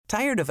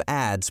Tired of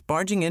ads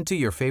barging into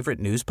your favorite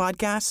news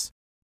podcasts?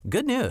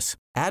 Good news.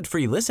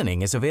 Ad-free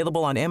listening is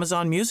available on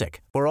Amazon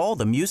Music for all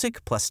the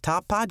music plus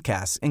top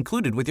podcasts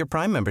included with your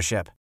Prime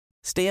membership.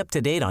 Stay up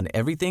to date on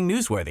everything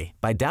newsworthy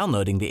by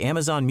downloading the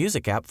Amazon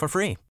Music app for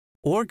free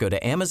or go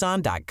to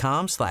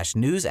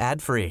amazon.com/news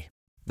ad free.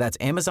 That's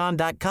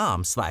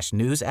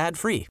amazon.com/news ad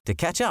free to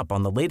catch up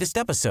on the latest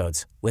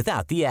episodes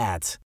without the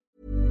ads.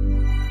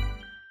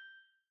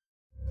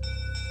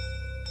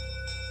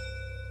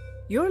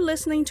 You're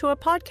listening to a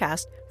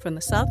podcast from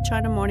the South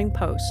China Morning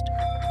Post.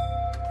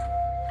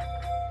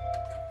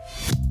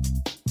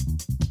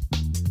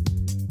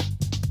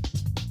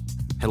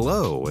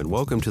 Hello, and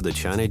welcome to the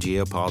China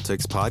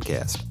Geopolitics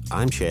Podcast.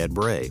 I'm Chad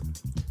Bray.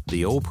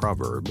 The old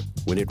proverb,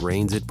 when it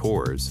rains, it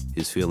pours,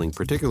 is feeling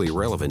particularly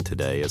relevant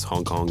today as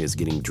Hong Kong is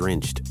getting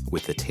drenched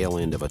with the tail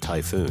end of a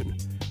typhoon.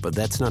 But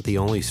that's not the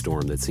only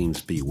storm that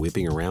seems to be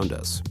whipping around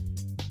us.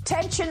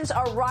 Tensions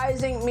are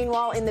rising,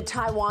 meanwhile, in the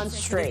Taiwan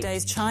Strait. These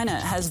days, China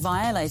has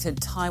violated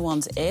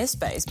Taiwan's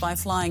airspace by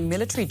flying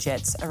military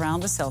jets around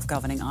the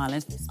self-governing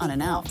island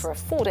unannounced. For a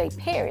 4-day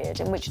period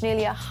in which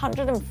nearly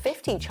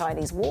 150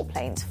 Chinese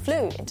warplanes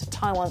flew into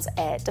Taiwan's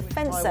air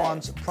defense zone.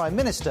 Taiwan's Prime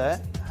Minister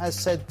has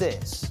said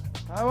this.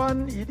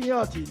 Taiwan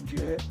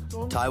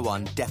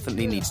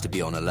definitely needs to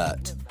be on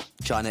alert.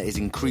 China is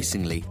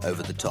increasingly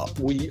over the top.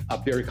 We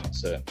are very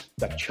concerned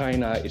that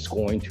China is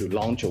going to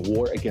launch a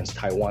war against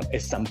Taiwan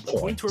at some point.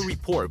 According to a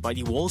report by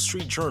the Wall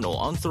Street Journal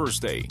on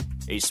Thursday,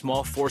 a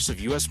small force of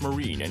U.S.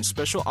 Marine and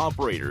special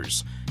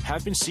operators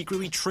have been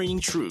secretly training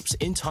troops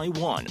in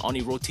Taiwan on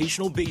a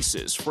rotational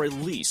basis for at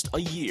least a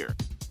year.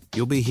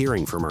 You'll be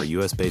hearing from our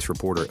U.S.-based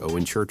reporter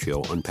Owen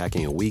Churchill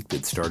unpacking a week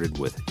that started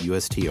with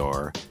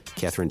USTR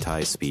Katherine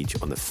Tai's speech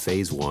on the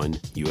Phase 1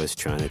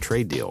 U.S.-China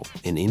trade deal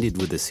and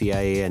ended with the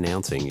CIA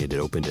announcing it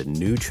had opened a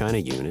new China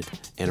unit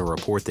and a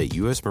report that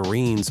U.S.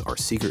 Marines are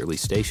secretly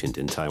stationed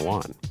in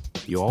Taiwan.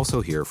 You'll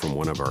also hear from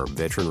one of our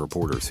veteran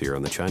reporters here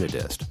on the China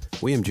desk.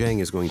 William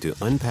Zheng is going to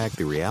unpack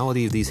the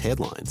reality of these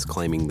headlines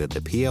claiming that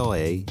the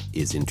PLA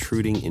is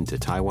intruding into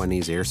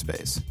Taiwanese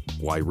airspace,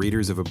 why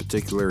readers of a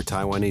particular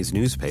Taiwanese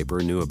newspaper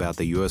knew about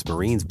the U.S.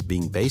 Marines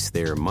being based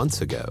there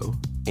months ago,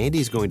 and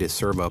he's going to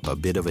serve up a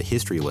bit of a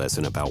history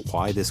lesson about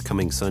why this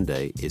coming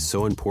Sunday is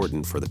so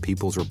important for the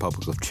People's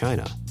Republic of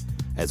China,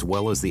 as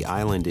well as the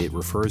island it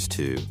refers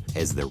to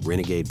as the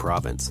renegade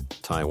province,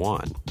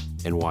 Taiwan,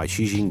 and why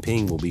Xi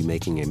Jinping will be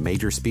making a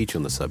major speech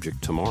on the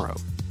subject tomorrow.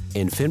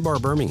 And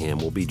Finbarr Bermingham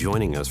will be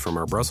joining us from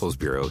our Brussels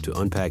bureau to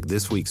unpack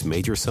this week's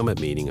major summit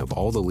meeting of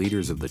all the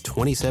leaders of the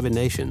 27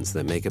 nations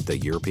that make up the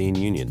European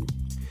Union.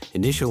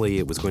 Initially,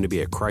 it was going to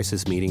be a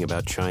crisis meeting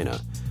about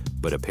China,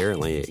 but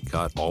apparently it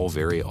got all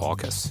very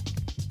Aukus.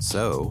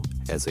 So,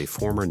 as a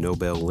former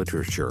Nobel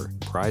Literature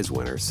Prize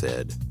winner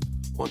said,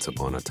 once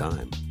upon a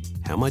time,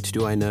 how much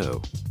do I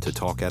know? To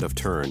talk out of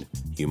turn,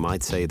 you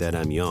might say that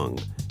I'm young,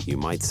 you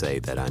might say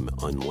that I'm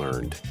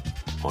unlearned.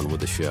 On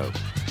with the show.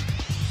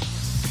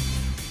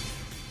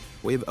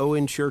 We have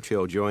Owen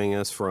Churchill joining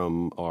us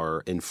from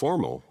our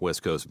informal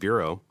West Coast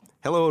Bureau.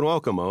 Hello and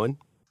welcome, Owen.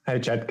 Hey,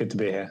 Chad. Good to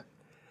be here.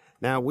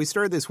 Now, we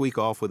started this week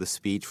off with a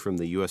speech from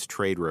the U.S.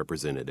 Trade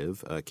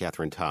Representative,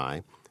 Katherine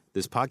Tai.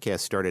 This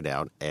podcast started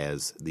out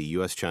as the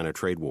U.S.-China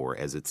Trade War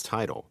as its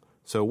title.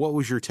 So what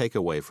was your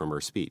takeaway from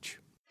her speech?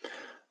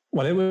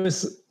 Well, it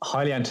was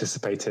highly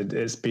anticipated.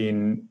 It's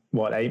been,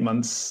 8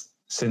 months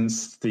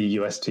since the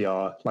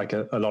USTR, like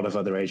a lot of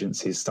other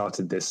agencies,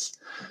 started this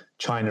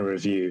China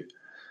review.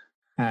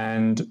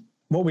 And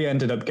what we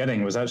ended up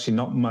getting was actually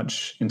not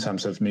much in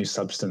terms of new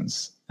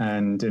substance.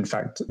 And in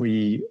fact,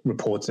 we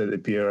reported at the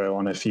Bureau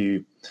on a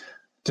few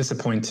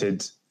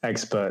disappointed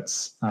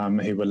experts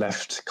who were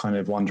left kind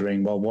of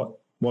wondering, well,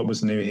 what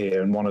was new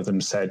here? And one of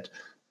them said,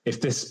 if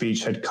this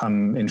speech had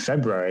come in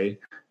February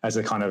as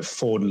a kind of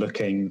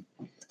forward-looking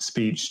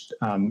speech,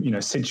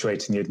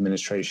 situating the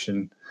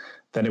administration,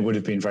 then it would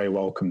have been very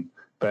welcome.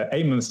 But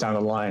 8 months down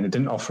the line, it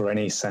didn't offer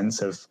any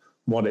sense of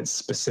what its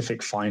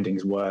specific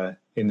findings were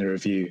in the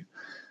review.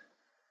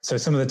 So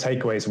some of the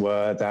takeaways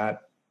were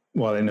that,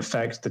 well, in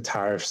effect, the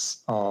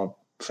tariffs are,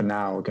 for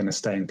now, going to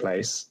stay in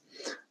place.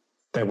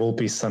 There will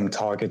be some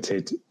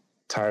targeted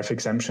tariff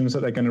exemptions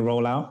that they're going to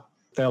roll out.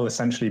 They'll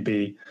essentially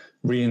be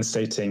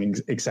reinstating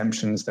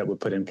exemptions that were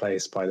put in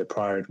place by the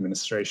prior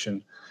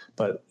administration,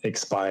 but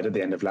expired at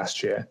the end of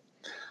last year.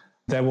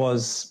 There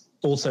was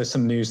also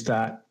some news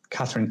that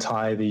Katherine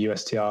Tai, the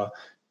USTR,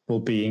 will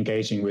be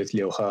engaging with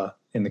Liu He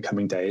in the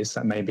coming days.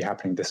 That may be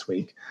happening this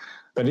week.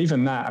 But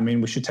even that,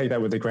 we should take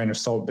that with a grain of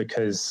salt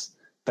because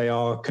they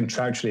are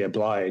contractually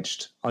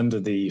obliged under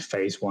the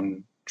Phase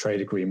 1 trade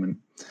agreement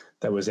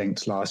that was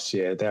inked last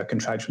year. They are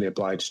contractually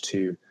obliged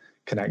to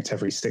connect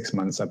every 6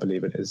 months, I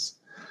believe it is.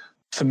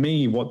 For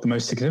me, what the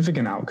most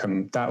significant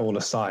outcome, that all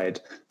aside,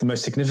 the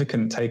most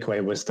significant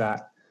takeaway was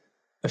that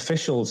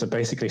officials are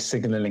basically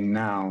signaling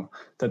now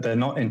that they're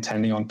not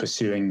intending on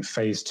pursuing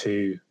Phase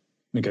 2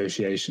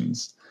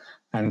 negotiations.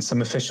 And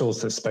some officials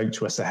that spoke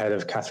to us ahead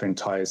of Katherine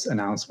Tai's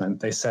announcement,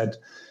 they said,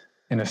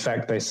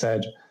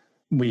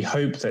 we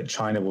hope that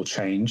China will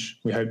change.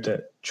 We hope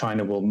that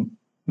China will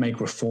make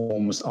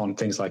reforms on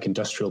things like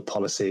industrial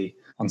policy,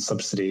 on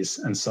subsidies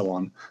and so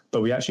on,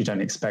 but we actually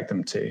don't expect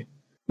them to.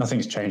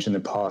 Nothing's changed in the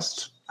past,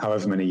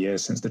 however many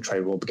years since the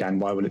trade war began.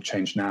 Why will it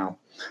change now?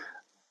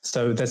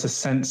 So there's a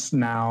sense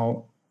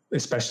now,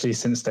 especially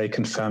since they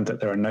confirmed that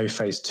there are no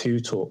phase 2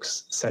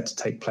 talks set to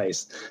take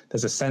place,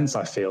 there's a sense,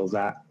 I feel,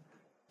 that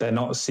they're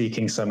not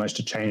seeking so much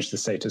to change the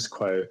status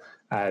quo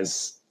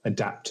as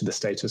adapt to the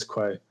status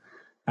quo.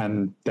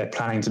 And they're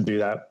planning to do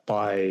that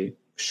by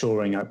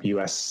shoring up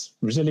US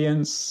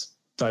resilience,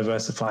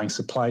 diversifying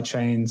supply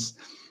chains,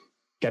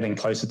 getting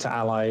closer to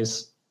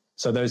allies.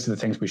 So those are the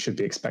things we should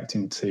be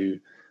expecting to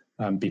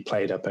be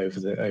played up over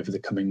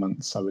the coming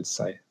months, I would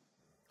say.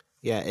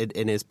 Yeah,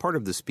 and as part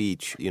of the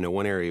speech,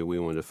 one area we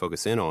wanted to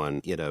focus in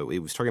on,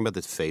 it was talking about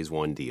this phase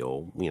 1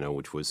 deal,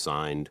 which was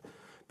signed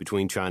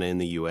between China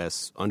and the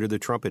U.S. under the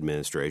Trump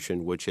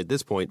administration, which at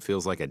this point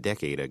feels like a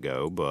decade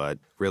ago, but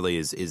really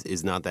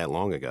is not that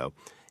long ago.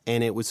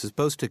 And it was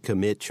supposed to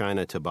commit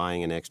China to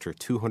buying an extra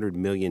 $200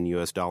 million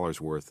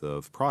worth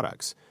of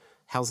products.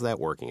 How's that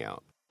working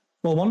out?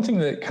 Well, one thing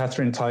that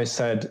Katherine Tai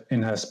said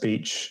in her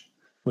speech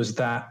was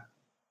that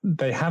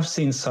they have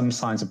seen some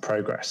signs of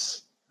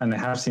progress, and they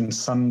have seen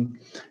some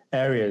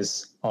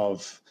areas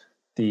of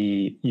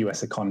the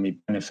US economy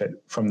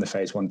benefit from the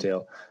phase 1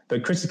 deal.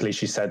 But critically,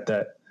 she said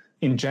that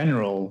in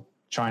general,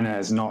 China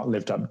has not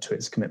lived up to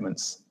its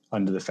commitments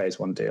under the phase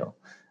 1 deal.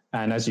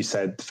 And as you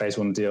said, the phase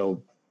 1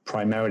 deal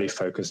primarily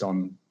focused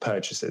on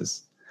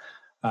purchases.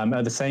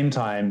 At the same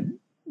time,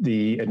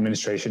 the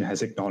administration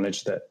has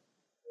acknowledged that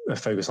a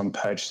focus on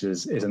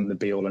purchases isn't the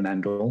be-all and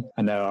end-all.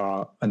 And there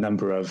are a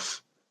number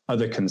of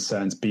other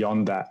concerns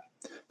beyond that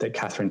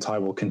Katherine Tai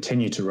will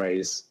continue to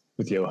raise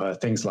with Yohe,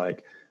 things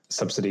like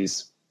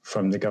subsidies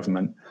from the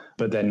government,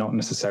 but they're not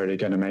necessarily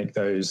going to make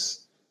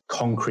those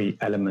concrete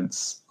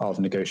elements of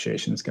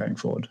negotiations going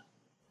forward.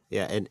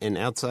 Yeah, and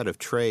outside of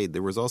trade,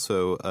 there was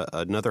also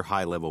another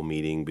high-level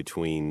meeting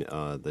between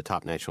the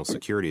top national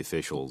security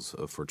officials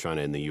for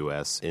China and the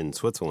U.S. in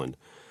Switzerland.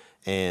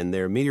 And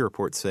there are media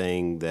reports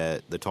saying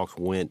that the talks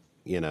went,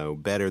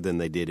 better than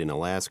they did in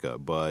Alaska.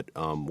 But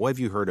what have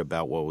you heard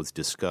about what was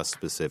discussed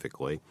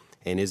specifically?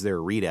 And is there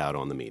a readout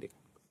on the meeting?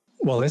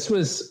 Well, this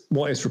was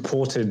what is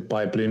reported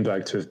by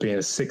Bloomberg to have been a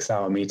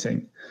 6-hour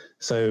meeting.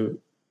 So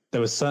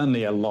there was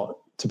certainly a lot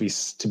to be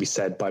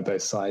said by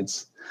both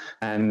sides.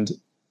 And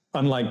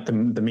unlike the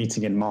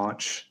meeting in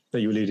March that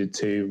you alluded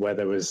to, where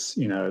there was,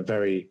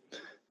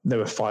 there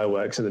were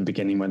fireworks at the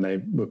beginning when they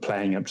were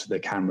playing up to the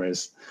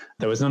cameras.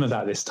 There was none of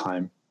that this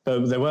time.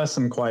 But there were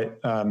some quite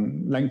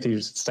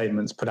lengthy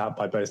statements put out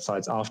by both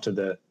sides after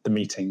the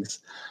meetings.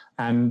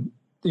 And,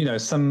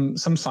 some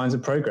signs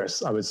of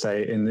progress, I would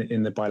say,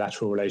 in the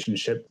bilateral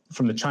relationship.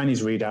 From the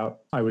Chinese readout,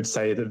 I would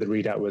say that the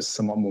readout was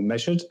somewhat more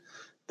measured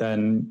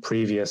than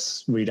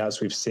previous readouts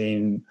we've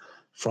seen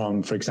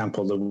from, for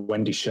example, the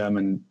Wendy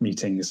Sherman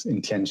meetings in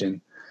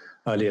Tianjin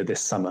earlier this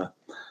summer.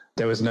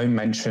 There was no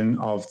mention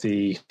of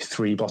the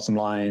 3 bottom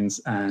lines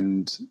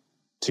and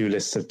 2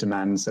 lists of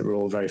demands that we're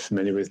all very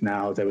familiar with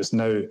now. There was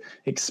no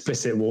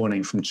explicit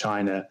warning from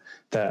China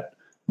that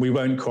we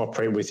won't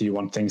cooperate with you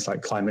on things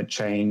like climate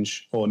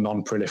change or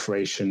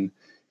non-proliferation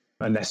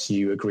unless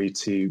you agree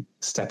to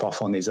step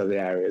off on these other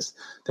areas.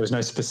 There was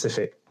no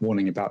specific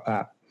warning about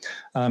that.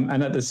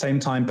 And at the same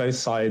time, both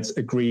sides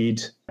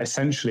agreed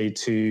essentially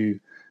to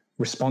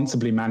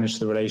responsibly manage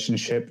the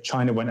relationship.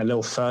 China went a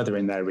little further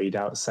in their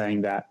readout,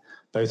 saying that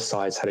both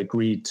sides had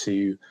agreed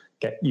to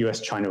get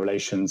US-China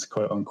relations,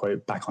 quote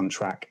unquote, back on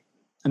track.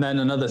 And then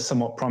another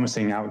somewhat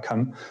promising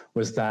outcome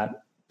was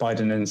that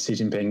Biden and Xi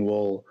Jinping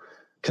will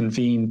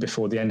convene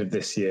before the end of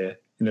this year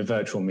in a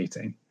virtual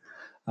meeting,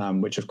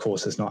 which of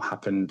course has not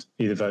happened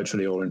either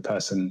virtually or in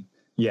person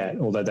yet,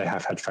 although they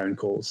have had phone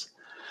calls.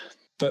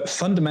 But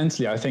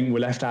fundamentally, I think we're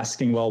left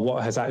asking, well,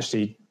 what has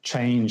actually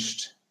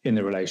changed in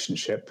the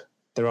relationship?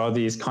 There are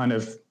these kind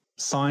of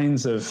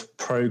signs of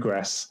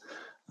progress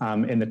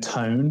in the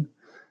tone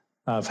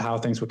of how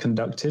things were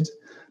conducted.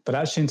 But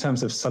actually, in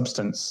terms of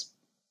substance,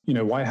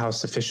 White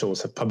House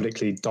officials have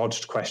publicly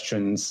dodged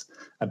questions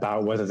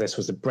about whether this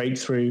was a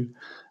breakthrough.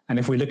 And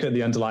if we look at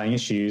the underlying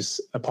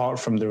issues, apart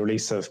from the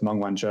release of Meng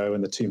Wanzhou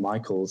and the 2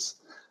 Michaels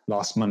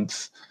last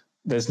month,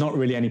 there's not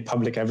really any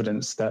public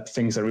evidence that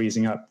things are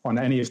easing up on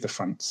any of the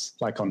fronts,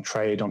 like on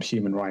trade, on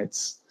human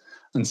rights,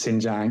 and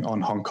Xinjiang,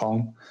 on Hong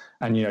Kong.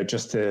 And,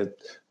 just the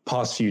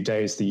past few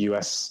days, the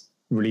US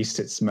released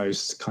its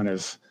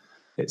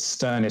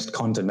sternest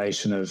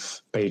condemnation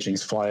of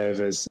Beijing's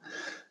flyovers.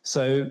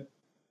 So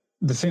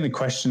the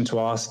question to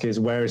ask is,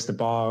 where is the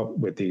bar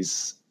with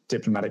these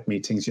diplomatic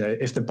meetings?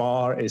 If the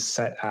bar is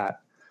set at,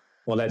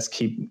 well, let's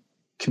keep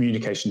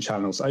communication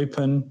channels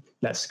open,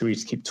 let's agree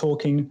to keep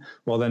talking,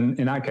 well, then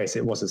in that case,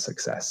 it was a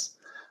success.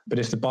 But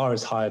if the bar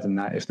is higher than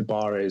that, if the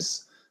bar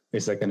is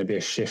there going to be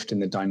a shift in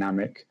the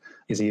dynamic?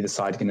 Is either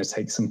side going to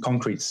take some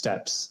concrete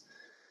steps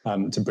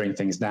to bring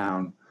things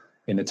down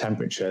in the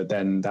temperature?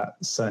 Then that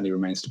certainly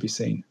remains to be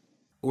seen.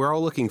 We're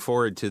all looking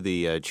forward to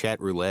the chat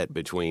roulette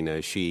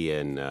between Xi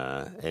and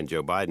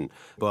Joe Biden,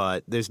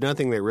 but there's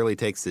nothing that really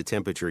takes the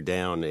temperature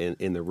down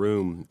in the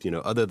room,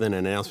 other than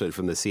an announcement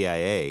from the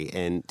CIA.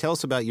 And tell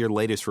us about your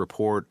latest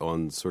report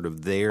on sort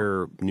of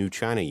their new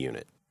China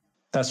unit.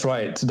 That's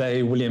right.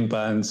 Today, William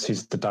Burns,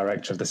 who's the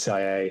director of the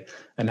CIA,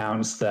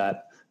 announced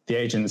that the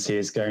agency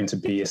is going to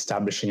be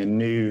establishing a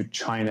new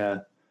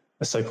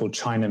a so-called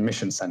China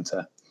Mission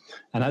Center.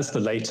 And that's the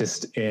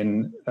latest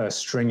in a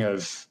string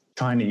of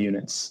China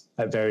units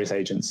at various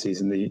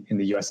agencies in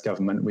the US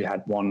government. We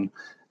had one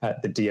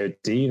at the DoD,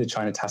 the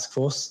China Task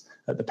Force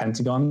at the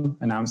Pentagon,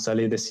 announced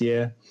earlier this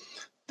year.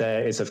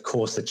 There is, of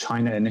course, the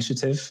China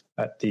Initiative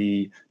at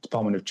the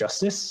Department of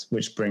Justice,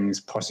 which brings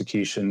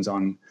prosecutions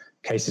on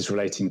cases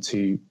relating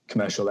to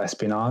commercial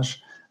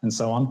espionage and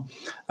so on.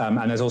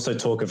 And there's also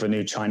talk of a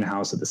new China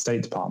House at the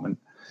State Department.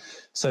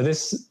 So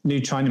this new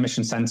China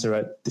Mission Center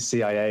at the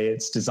CIA,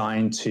 it's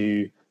designed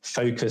to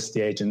focus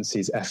the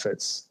agency's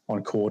efforts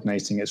on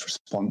coordinating its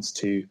response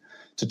to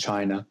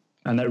China.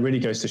 And that really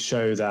goes to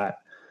show that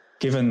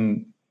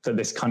given that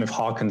this kind of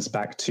harkens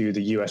back to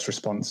the US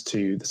response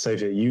to the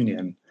Soviet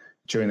Union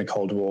during the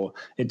Cold War,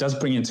 it does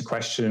bring into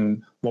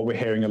question what we're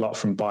hearing a lot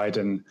from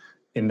Biden,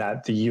 in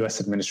that the US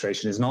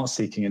administration is not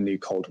seeking a new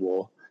Cold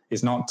War,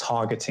 is not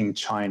targeting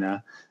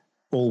China.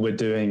 All we're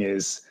doing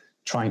is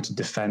trying to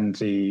defend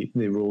the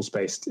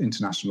rules-based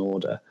international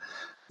order.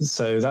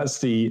 So that's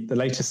the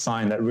latest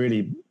sign that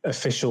really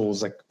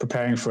officials are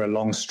preparing for a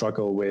long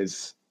struggle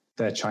with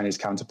their Chinese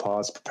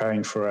counterparts,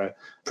 preparing for a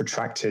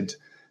protracted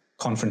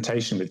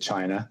confrontation with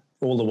China.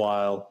 All the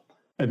while,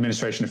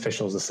 administration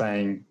officials are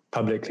saying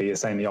publicly,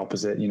 the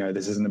opposite.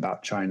 This isn't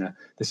about China.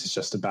 This is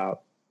just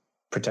about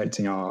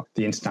protecting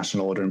the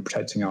international order and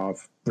protecting our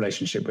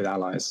relationship with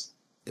allies.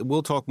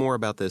 We'll talk more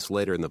about this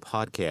later in the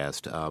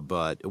podcast,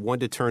 but I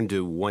wanted to turn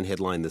to one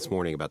headline this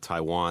morning about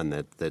Taiwan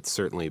that's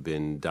certainly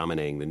been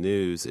dominating the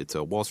news. It's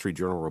a Wall Street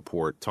Journal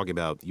report talking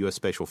about U.S.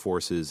 Special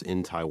Forces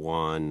in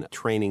Taiwan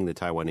training the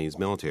Taiwanese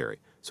military.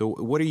 So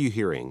what are you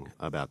hearing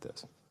about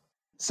this?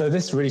 So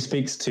this really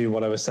speaks to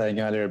what I was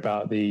saying earlier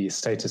about the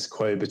status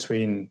quo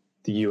between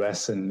the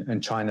U.S.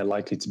 and China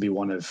likely to be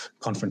one of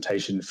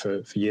confrontation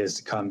for years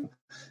to come.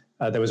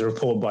 There was a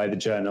report by the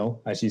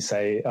Journal, as you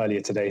say earlier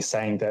today,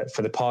 saying that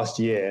for the past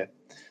year,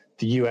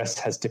 the US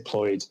has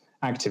deployed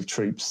active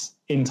troops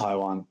in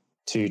Taiwan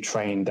to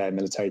train their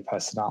military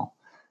personnel.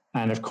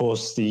 And of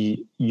course,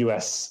 the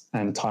US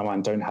and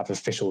Taiwan don't have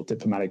official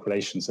diplomatic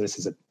relations, so this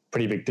is a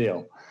pretty big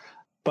deal.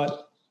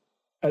 But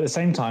at the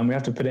same time, we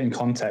have to put it in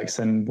context,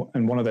 and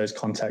one of those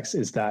contexts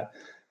is that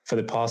for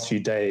the past few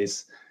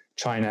days,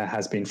 China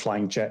has been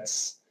flying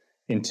jets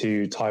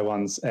into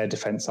Taiwan's air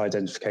defense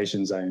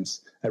identification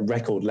zones at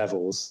record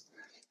levels.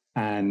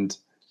 And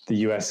the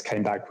US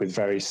came back with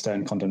very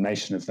stern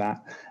condemnation of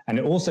that. And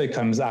it also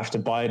comes after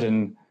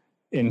Biden,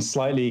 in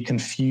slightly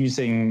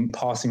confusing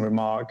passing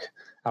remark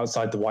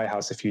outside the White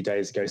House a few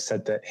days ago,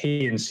 said that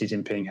he and Xi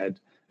Jinping had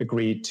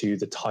agreed to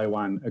the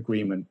Taiwan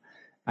Agreement.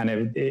 And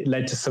it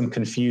led to some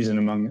confusion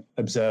among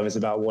observers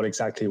about what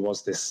exactly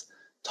was this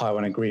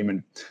Taiwan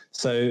Agreement.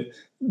 So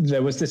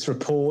there was this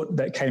report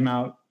that came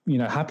out,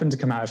 happened to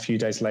come out a few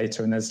days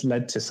later, and has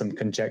led to some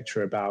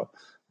conjecture about,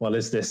 well,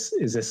 is this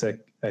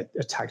a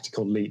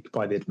tactical leak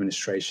by the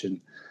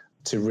administration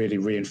to really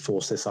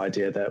reinforce this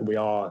idea that we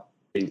are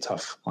being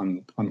tough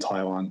on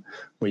Taiwan?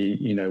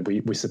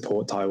 We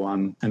support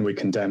Taiwan and we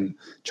condemn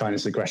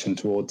China's aggression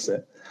towards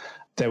it.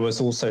 There was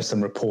also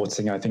some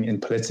reporting, I think, in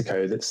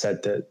Politico that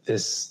said that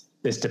this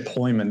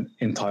deployment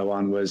in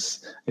Taiwan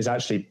is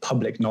actually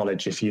public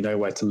knowledge if you know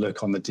where to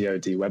look on the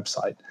DoD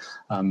website.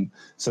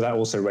 So that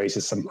also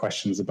raises some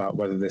questions about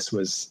whether this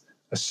was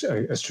a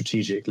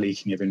strategic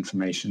leaking of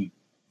information.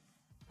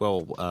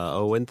 Well,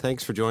 Owen,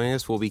 thanks for joining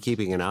us. We'll be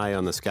keeping an eye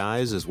on the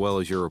skies as well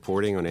as your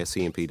reporting on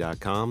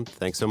SCMP.com.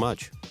 Thanks so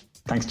much.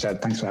 Thanks,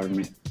 Chad. Thanks for having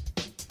me.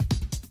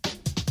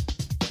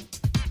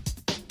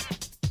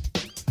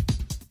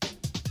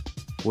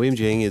 William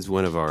Zheng is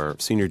one of our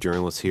senior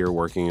journalists here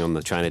working on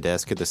the China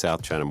desk at the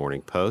South China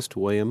Morning Post.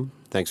 William,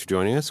 thanks for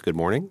joining us. Good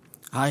morning.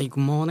 Hi, good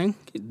morning.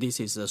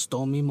 This is a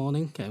stormy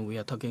morning, and we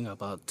are talking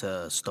about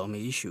a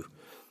stormy issue.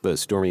 The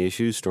stormy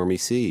issues, stormy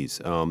seas.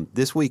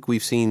 This week,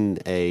 we've seen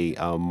a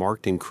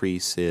marked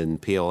increase in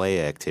PLA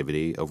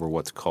activity over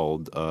what's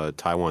called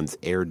Taiwan's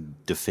Air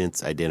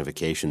Defense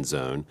Identification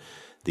Zone,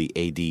 the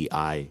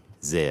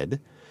ADIZ.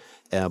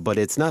 But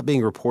it's not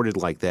being reported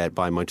like that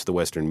by much of the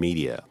Western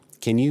media.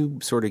 Can you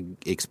sort of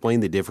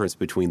explain the difference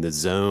between the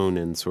zone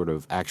and sort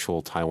of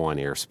actual Taiwan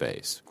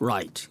airspace?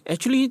 Right.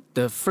 Actually,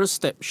 the first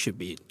step should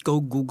be go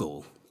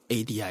Google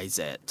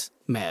ADIZ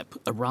map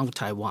around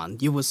Taiwan.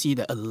 You will see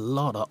that a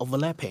lot of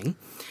overlapping.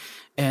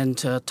 And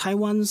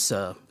Taiwan's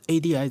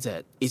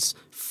ADIZ is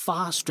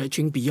far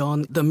stretching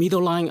beyond the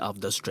middle line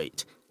of the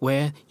strait,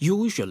 where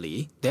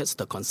usually that's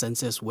the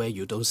consensus where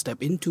you don't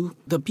step into.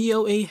 The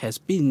PLA has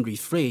been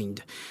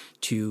refrained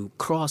to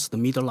cross the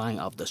middle line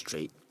of the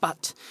strait.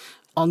 But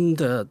on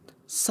the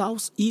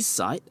southeast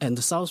side and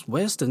the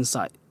southwestern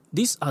side,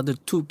 these are the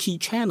two key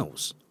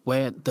channels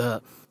where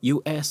the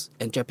US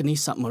and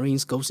Japanese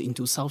submarines goes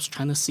into South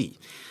China Sea.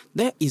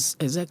 That is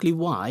exactly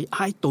why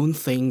I don't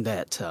think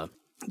that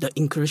the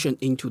incursion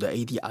into the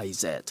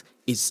ADIZ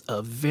is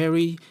a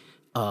very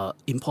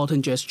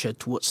important gesture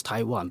towards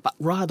Taiwan, but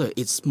rather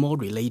it's more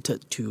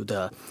related to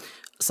the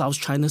South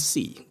China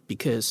Sea,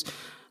 because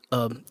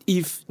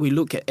if we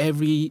look at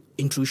every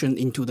intrusion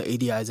into the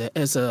ADIZ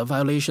as a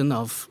violation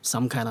of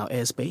some kind of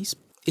airspace,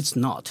 it's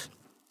not.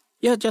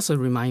 Yeah, just a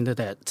reminder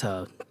that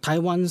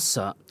Taiwan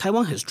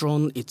has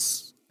drawn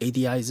its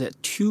ADIZ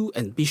too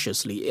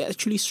ambitiously. It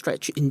actually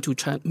stretched into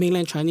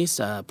mainland Chinese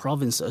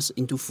provinces,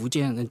 into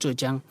Fujian and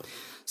Zhejiang.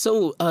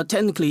 So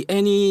technically,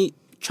 any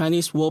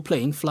Chinese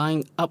warplane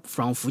flying up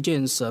from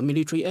Fujian's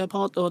military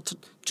airport or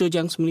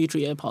Zhejiang's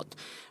military airport,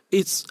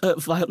 it's a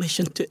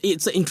violation.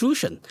 It's an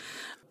intrusion.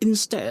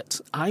 Instead,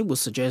 I would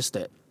suggest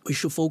that we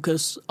should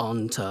focus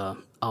on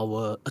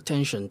our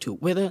attention to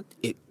whether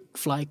it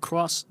fly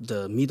across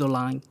the middle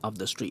line of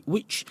the strait,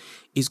 which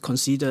is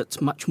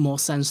considered much more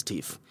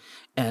sensitive,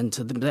 and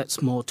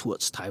that's more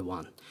towards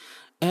Taiwan.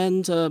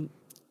 And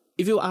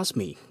if you ask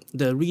me,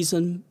 the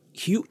reason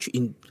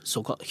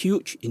so-called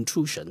huge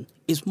intrusion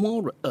is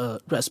more a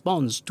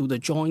response to the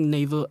joint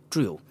naval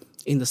drill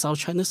in the South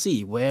China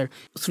Sea, where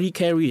 3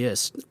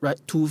 carriers, right,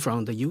 2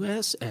 from the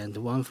US and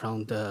 1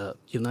 from the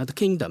United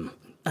Kingdom,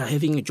 are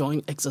having a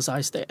joint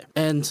exercise there.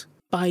 And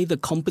by the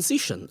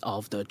composition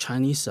of the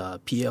Chinese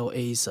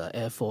PLA's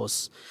Air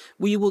Force,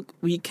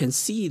 we can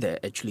see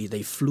that actually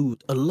they flew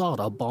a lot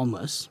of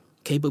bombers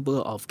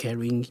capable of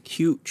carrying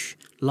huge,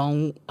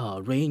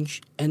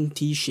 long-range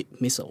anti-ship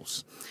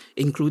missiles,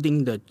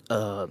 including the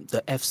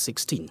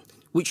F-16,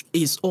 which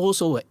is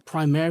also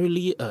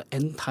primarily an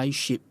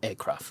anti-ship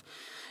aircraft.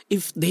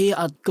 If they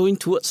are going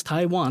towards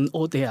Taiwan,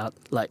 or they are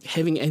like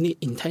having any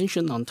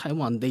intention on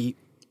Taiwan, they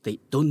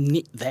don't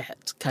need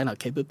that kind of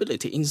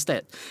capability.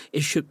 Instead,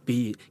 it should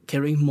be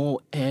carrying more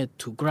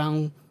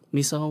air-to-ground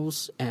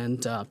missiles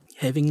and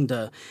having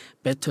the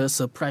better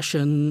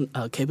suppression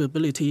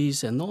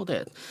capabilities and all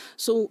that.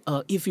 So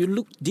if you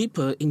look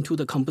deeper into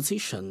the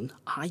composition,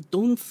 I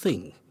don't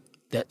think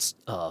that's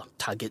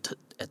targeted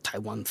at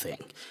Taiwan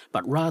thing,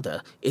 but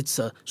rather it's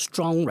a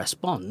strong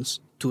response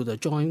to the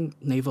joint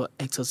naval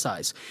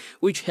exercise,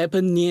 which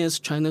happened near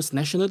China's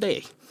National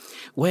Day,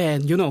 where,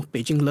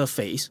 Beijing love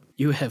face,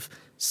 you have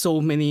so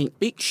many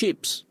big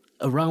ships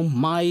around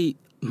my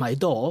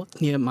door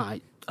near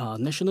my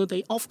National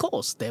Day. Of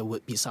course, there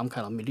would be some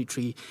kind of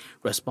military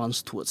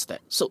response towards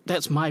that. So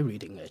that's my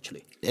reading,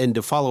 actually. And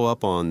to follow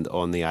up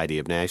on the idea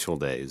of national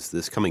days,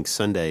 this coming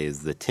Sunday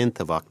is the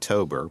 10th of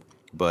October,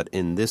 but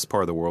in this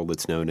part of the world,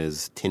 it's known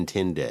as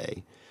 10-10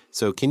 Day.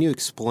 So can you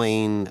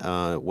explain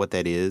what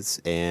that is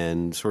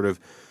and sort of,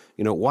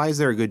 why is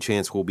there a good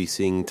chance we'll be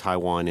seeing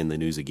Taiwan in the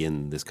news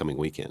again this coming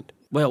weekend?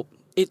 Well,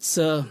 it's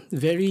a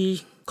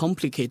very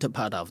complicated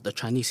part of the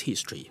Chinese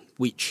history,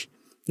 which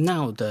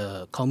now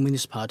the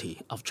Communist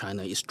Party of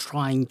China is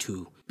trying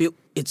to build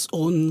its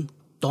own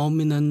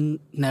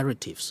dominant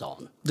narratives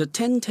on. The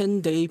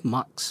 10-10 Day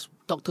marks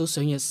Dr.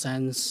 Sun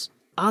Yat-sen's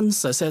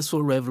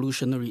unsuccessful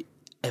revolutionary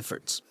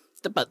efforts.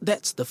 But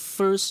that's the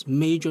first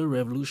major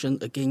revolution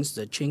against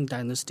the Qing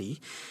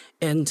dynasty,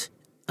 and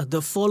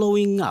the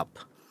following up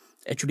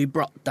actually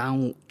brought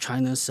down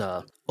China's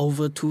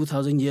over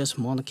 2,000 years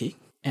monarchy,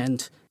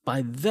 and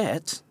by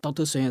that,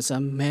 Dr. Sun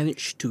Yat-sen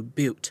managed to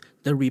build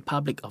the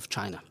Republic of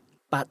China.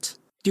 But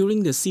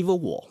during the Civil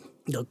War,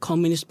 the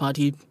Communist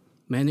Party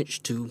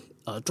managed to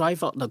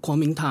drive out the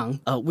Kuomintang,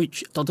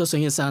 which Dr.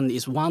 Sun Yat-sen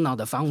is one of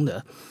the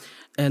founder,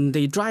 and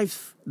they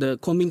drive the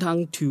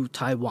Kuomintang to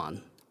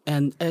Taiwan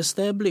and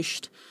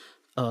established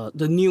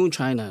the new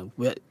China,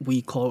 where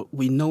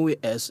we know it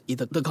as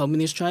either the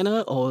Communist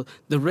China or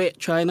the Red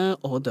China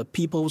or the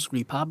People's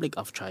Republic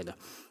of China.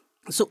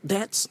 So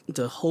that's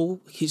the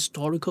whole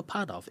historical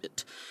part of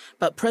it.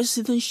 But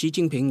President Xi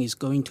Jinping is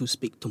going to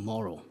speak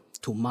tomorrow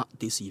to mark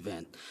this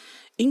event.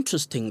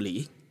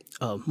 Interestingly,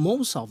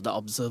 most of the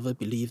observers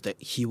believe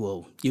that he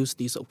will use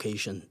this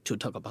occasion to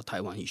talk about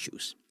Taiwan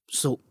issues.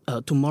 So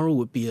tomorrow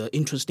would be an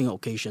interesting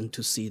occasion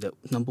to see that,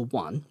 number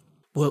one,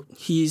 will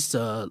his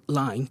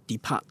line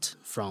depart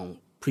from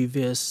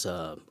previous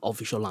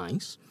official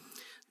lines?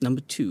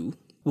 Number two,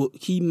 will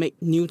he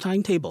make new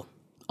timetable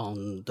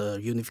on the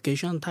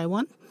unification of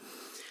Taiwan?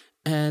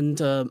 And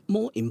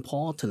more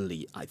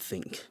importantly, I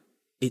think,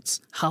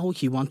 it's how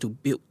he wants to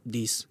build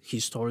this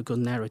historical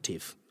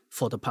narrative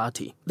for the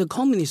party. The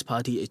Communist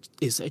Party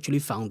is actually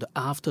founded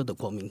after the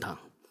Kuomintang.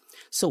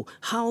 So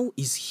how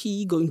is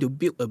he going to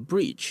build a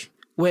bridge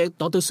where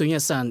Dr. Sun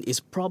Yat-sen is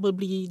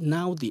probably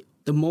now the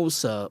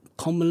most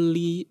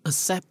commonly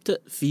accepted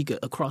figure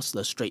across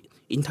the strait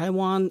in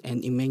Taiwan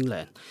and in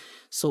mainland?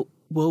 So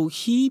will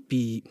he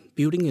be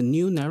building a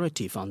new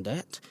narrative on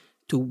that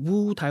to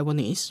woo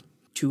Taiwanese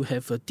to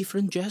have a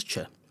different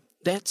gesture?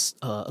 That's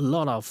a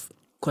lot of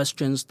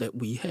questions that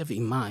we have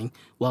in mind.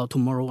 Well,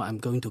 tomorrow I'm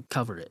going to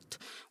cover it,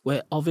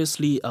 where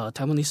obviously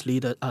Taiwanese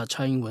leader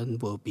Tsai Ing-wen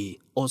will be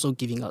also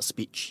giving a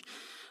speech.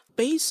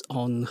 based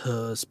on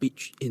her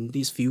speech in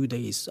these few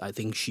days, I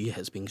think she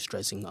has been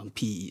stressing on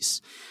peace,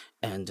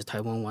 and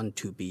Taiwan want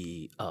to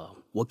be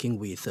working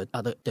with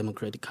other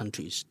democratic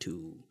countries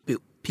to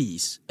build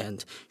peace.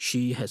 And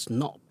she has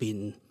not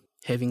been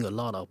having a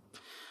lot of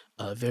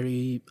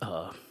very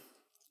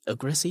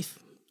aggressive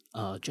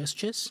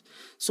gestures.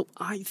 So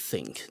I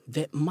think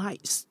that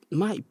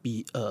might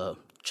be a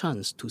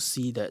chance to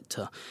see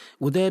that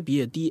would there be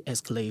a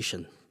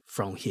de-escalation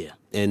from here.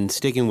 And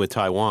sticking with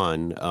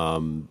Taiwan,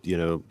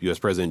 U.S.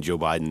 President Joe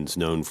Biden's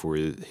known for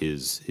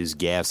his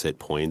gaffes at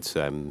points.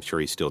 I'm sure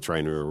he's still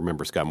trying to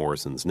remember Scott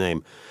Morrison's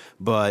name.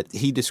 But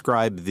he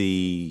described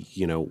the,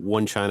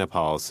 one China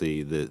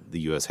policy that the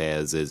U.S.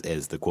 has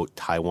as the, quote,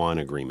 Taiwan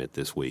agreement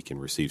this week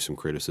and received some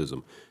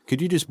criticism. Could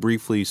you just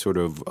briefly sort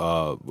of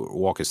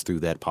walk us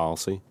through that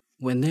policy?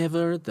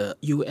 Whenever the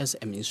U.S.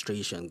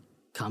 administration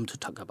come to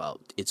talk about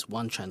its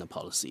one China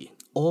policy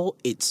or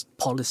its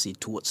policy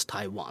towards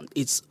Taiwan,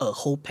 it's a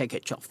whole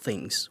package of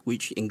things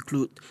which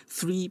include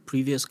 3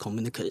 previous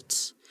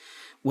communiques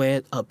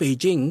where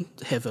Beijing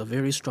have a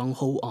very strong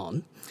hold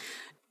on.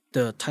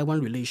 The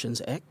Taiwan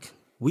Relations Act,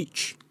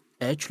 which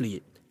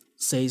actually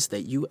says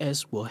that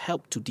U.S. will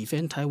help to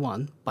defend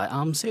Taiwan by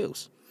arms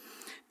sales.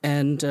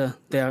 And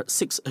there are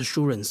 6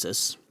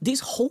 assurances. This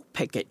whole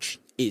package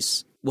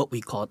is what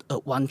we call a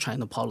one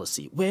China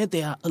policy, where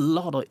there are a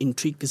lot of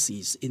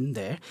intricacies in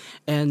there.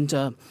 And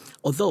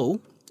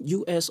although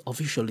U.S.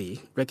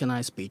 officially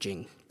recognize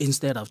Beijing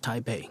instead of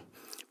Taipei,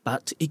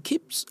 but it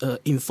keeps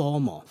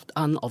informal,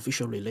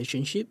 unofficial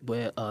relationship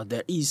where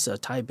there is a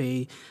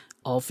Taipei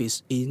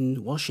office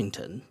in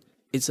Washington.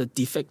 It's a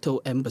de facto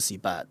embassy,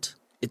 but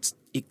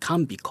it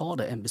can't be called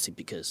an embassy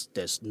because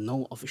there's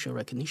no official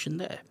recognition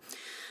there.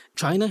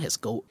 China has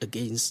gone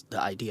against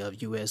the idea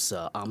of U.S.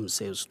 arms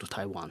sales to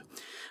Taiwan,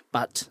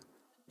 but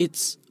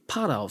it's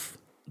part of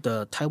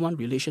the Taiwan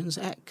Relations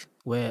Act,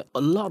 where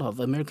a lot of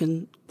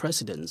American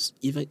presidents,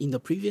 even in the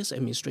previous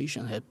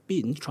administration, have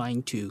been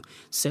trying to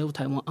sell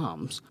Taiwan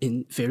arms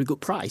in very good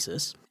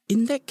prices.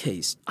 In that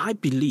case, I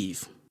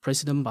believe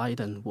President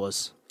Biden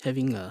was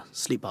having a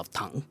slip of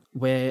tongue,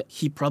 where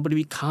he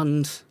probably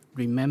can't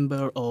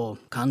remember or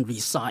can't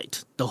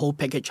recite the whole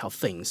package of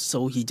things.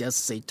 So he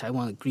just said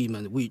Taiwan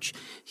Agreement, which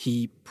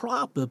he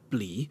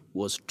probably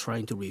was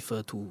trying to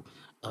refer to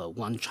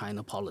one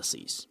China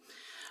policies,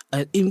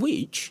 in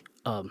which,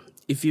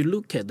 if you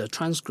look at the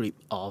transcript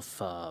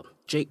of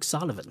Jake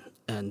Sullivan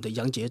and the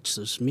Yang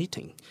Jiechi's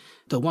meeting,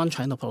 the one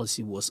China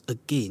policy was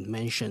again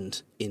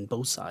mentioned in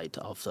both sides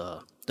of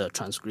the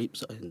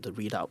transcripts and the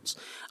readouts.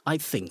 I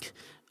think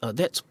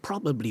that's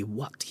probably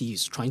what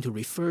he's trying to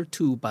refer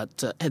to,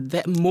 but at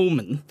that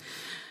moment,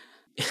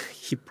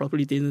 he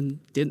probably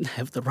didn't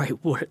have the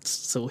right words,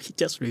 so he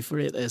just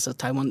referred it as a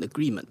Taiwan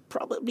agreement.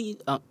 Probably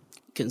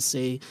can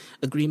say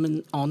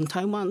agreement on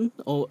Taiwan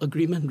or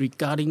agreement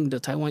regarding the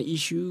Taiwan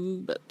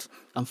issue, but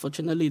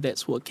unfortunately,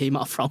 that's what came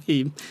out from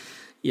him.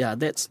 Yeah,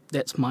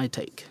 that's my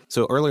take.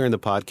 So earlier in the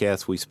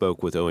podcast, we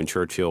spoke with Owen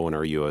Churchill in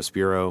our U.S.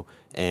 Bureau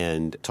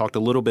and talked a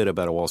little bit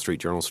about a Wall Street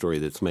Journal story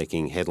that's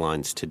making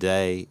headlines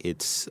today.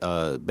 It's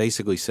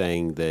basically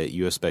saying that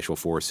U.S. Special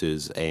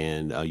Forces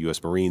and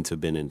U.S. Marines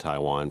have been in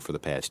Taiwan for the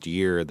past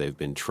year. They've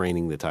been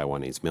training the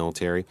Taiwanese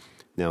military.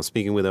 Now,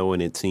 speaking with Owen,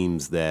 it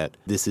seems that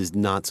this is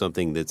not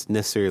something that's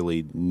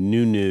necessarily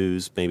new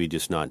news, maybe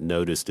just not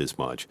noticed as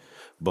much,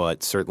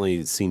 but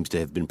certainly seems to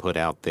have been put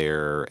out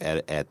there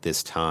at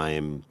this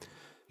time,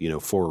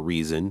 for a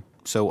reason.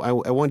 So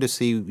I wanted to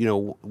see,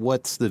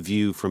 what's the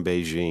view from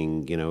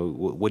Beijing?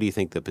 What do you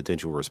think the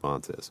potential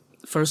response is?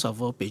 First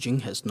of all,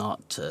 Beijing has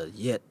not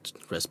yet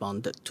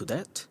responded to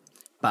that.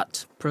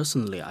 But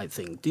personally, I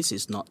think this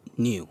is not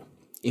new.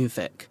 In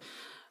fact,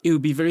 it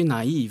would be very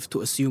naive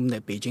to assume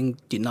that Beijing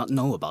did not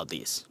know about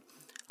this.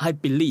 I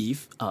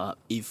believe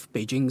if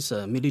Beijing's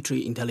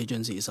military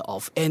intelligence is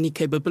of any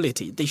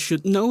capability, they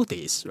should know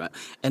this, right?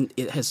 And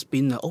it has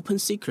been an open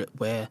secret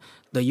where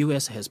the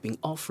U.S. has been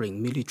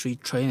offering military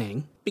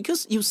training.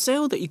 Because you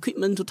sell the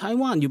equipment to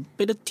Taiwan, you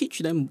better teach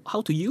them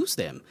how to use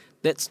them.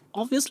 That's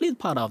obviously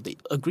part of the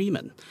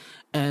agreement.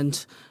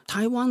 And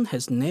Taiwan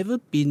has never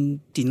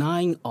been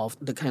denying of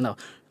the kind of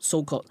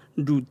so-called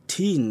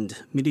routine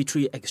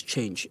military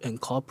exchange and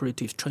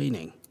cooperative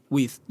training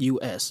with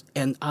U.S.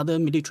 and other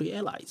military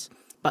allies.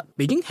 But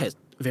Beijing has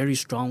very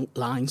strong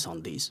lines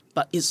on this,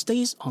 but it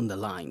stays on the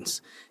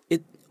lines.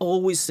 It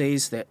always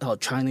says that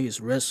China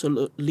is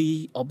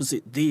resolutely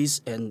opposite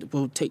this and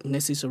will take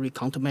necessary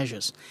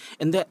countermeasures.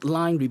 And that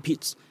line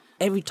repeats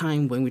every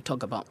time when we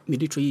talk about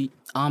military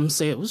arms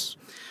sales,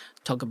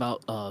 talk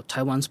about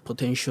Taiwan's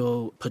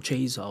potential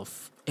purchase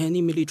of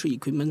any military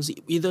equipment,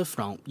 either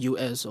from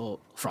U.S. or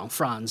from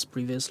France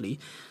previously.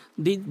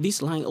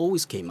 This line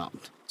always came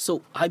out.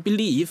 So I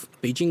believe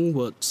Beijing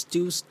would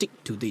still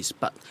stick to this,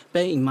 but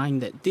bear in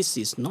mind that this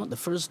is not the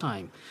first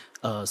time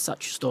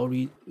such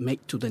story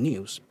made to the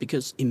news,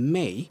 because in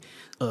May,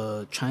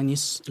 a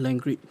Chinese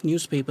language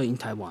newspaper in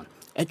Taiwan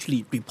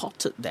actually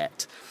reported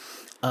that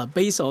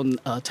based on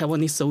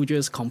Taiwanese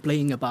soldiers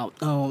complaining about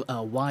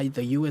why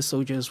the U.S.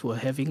 soldiers were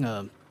having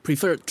a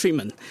preferred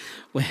treatment,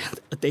 where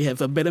they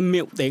have a better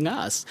milk than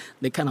us,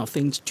 the kind of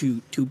things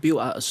to build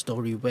out a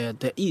story where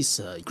there is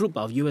a group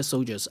of U.S.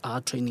 soldiers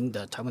are training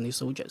the Taiwanese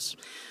soldiers.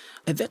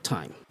 At that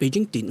time,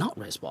 Beijing did not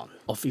respond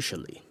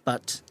officially.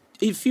 But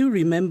if you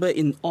remember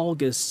in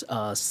August,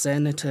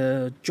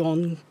 Senator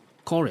John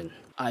Cornyn,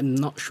 I'm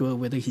not sure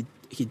whether he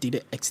did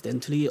it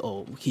accidentally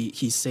or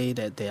he said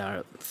that there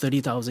are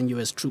 30,000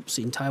 U.S. troops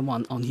in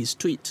Taiwan on his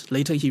tweet.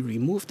 Later, he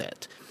removed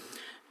that.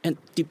 And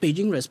did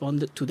Beijing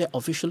respond to that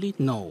officially?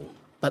 No.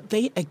 But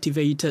they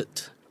activated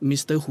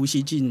Mr. Hu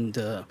Xijin,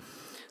 the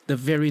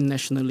very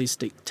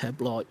nationalistic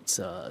tabloid's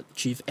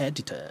chief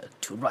editor,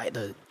 to write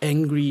an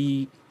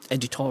angry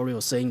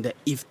editorial saying that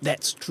if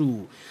that's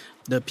true,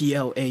 the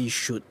PLA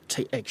should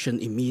take action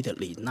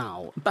immediately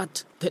now.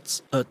 But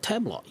that's a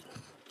tabloid.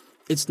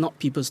 It's not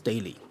People's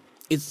Daily.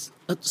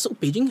 So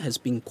Beijing has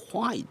been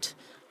quite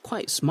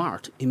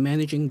smart in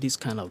managing this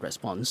kind of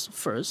response.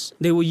 First,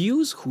 they will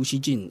use Hu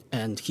Xijin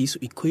and his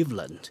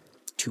equivalent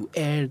to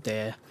air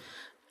their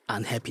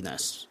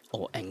unhappiness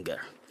or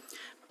anger.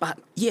 But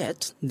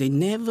yet, they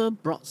never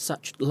brought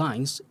such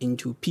lines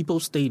into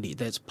People's Daily,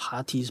 that's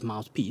party's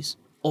mouthpiece,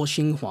 or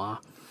Xinhua,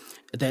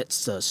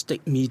 that's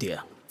state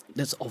media,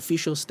 that's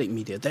official state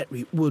media, that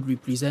would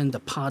represent the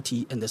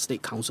party and the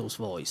state council's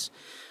voice.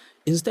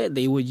 Instead,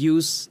 they would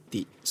use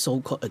the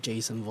so-called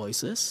adjacent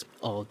voices,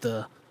 or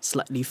the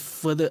slightly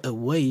further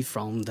away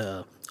from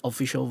the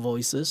official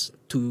voices,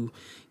 to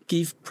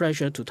give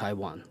pressure to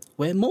Taiwan,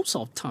 where most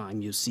of the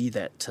time you see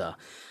that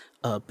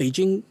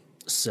Beijing's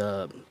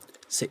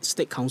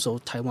State Council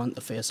Taiwan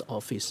Affairs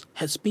Office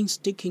has been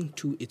sticking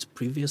to its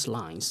previous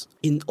lines.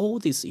 In all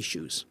these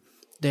issues,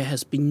 there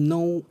has been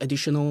no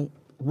additional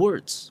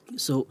words.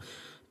 So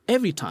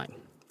every time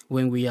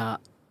when we are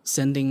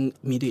sending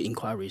media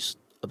inquiries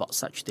about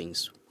such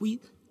things, we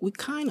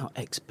kind of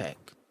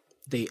expect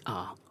they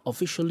are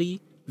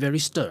officially very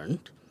stern,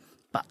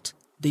 but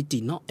they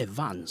did not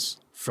advance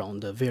from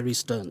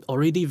the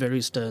already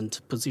very stern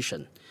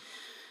position,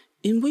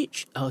 in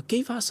which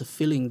gave us a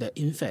feeling that,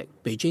 in fact,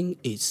 Beijing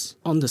is,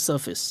 on the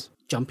surface,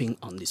 jumping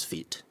on its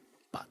feet.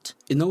 But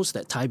it knows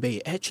that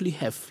Taipei actually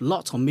have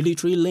lots of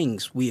military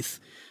links with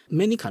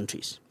many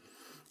countries.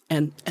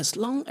 And as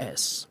long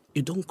as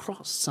you don't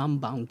cross some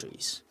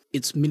boundaries,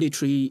 its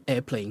military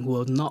airplane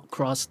will not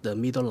cross the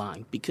middle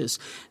line. Because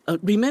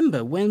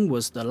remember, when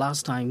was the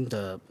last time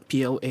the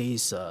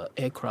PLA's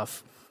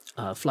aircraft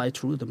fly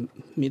through the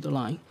middle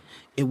line?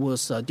 It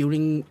was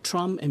during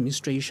Trump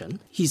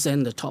administration. He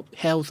sent the top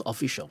health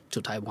official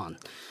to Taiwan.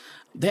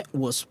 That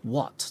was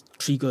what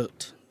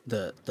triggered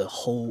the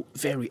whole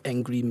very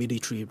angry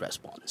military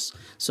response.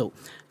 So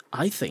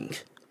I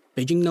think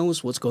Beijing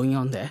knows what's going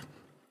on there,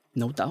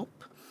 no doubt.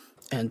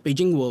 And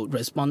Beijing will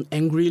respond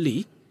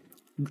angrily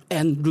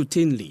and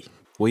routinely.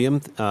 William,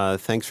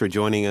 thanks for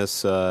joining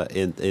us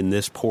in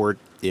this port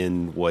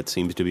in what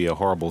seems to be a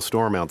horrible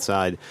storm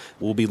outside.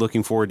 We'll be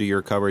looking forward to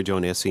your coverage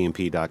on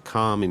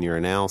SCMP.com and your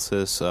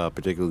analysis,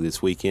 particularly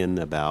this weekend,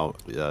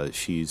 about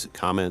Xi's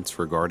comments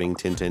regarding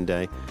 10-10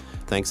 Day.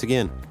 Thanks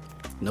again.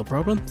 No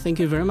problem. Thank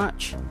you very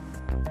much.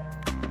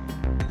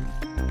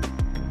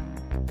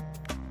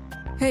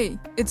 Hey,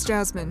 it's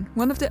Jasmine,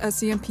 one of the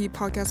SCMP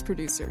podcast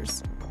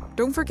producers.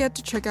 Don't forget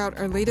to check out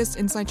our latest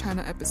Inside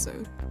China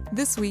episode.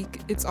 This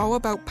week, it's all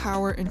about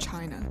power in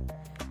China.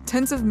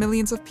 Tens of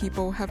millions of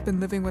people have been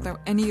living without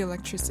any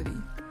electricity.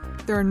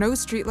 There are no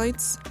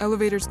streetlights,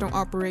 elevators don't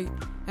operate,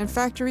 and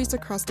factories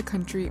across the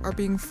country are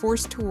being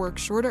forced to work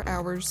shorter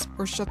hours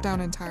or shut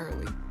down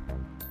entirely.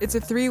 It's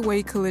a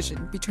three-way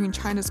collision between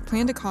China's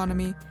planned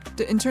economy,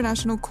 the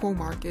international coal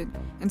market,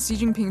 and Xi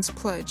Jinping's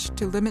pledge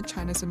to limit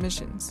China's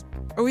emissions.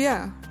 Oh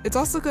yeah, it's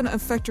also going to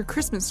affect your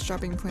Christmas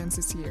shopping plans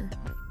this year.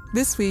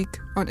 This week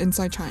on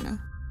Inside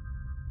China.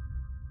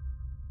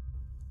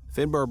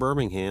 Finbarr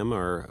Bermingham,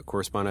 our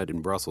correspondent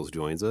in Brussels,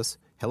 joins us.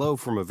 Hello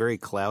from a very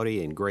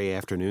cloudy and gray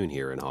afternoon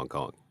here in Hong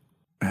Kong.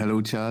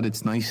 Hello, Chad.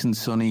 It's nice and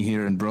sunny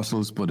here in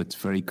Brussels, but it's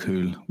very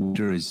cool.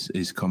 Winter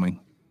is coming.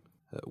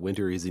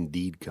 Winter is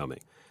indeed coming.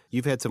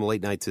 You've had some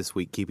late nights this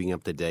week keeping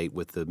up to date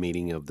with the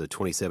meeting of the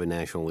 27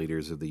 national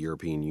leaders of the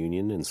European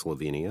Union in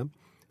Slovenia.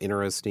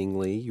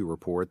 Interestingly, you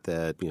report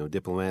that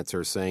diplomats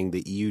are saying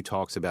the EU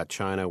talks about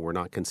China were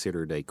not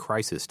considered a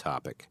crisis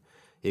topic.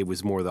 It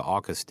was more the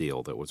Aukus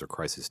deal that was a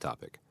crisis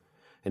topic.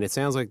 And it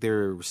sounds like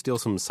there are still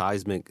some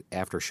seismic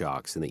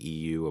aftershocks in the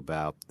EU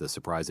about the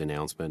surprise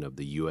announcement of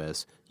the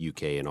US,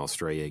 UK, and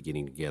Australia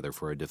getting together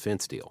for a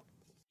defense deal.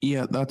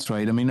 Yeah, that's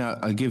right. I mean,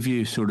 I'll give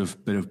you sort of a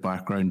bit of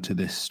background to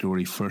this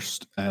story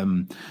first.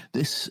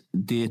 This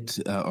date,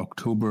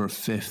 October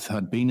 5th,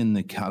 had been in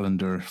the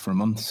calendar for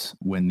months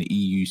when the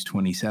EU's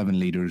 27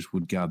 leaders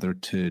would gather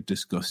to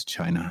discuss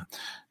China.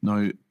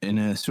 Now, in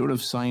a sort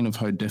of sign of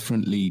how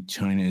differently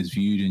China is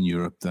viewed in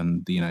Europe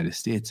than the United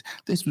States,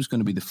 this was going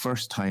to be the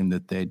first time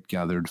that they'd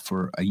gathered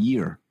for a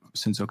year,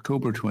 since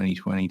October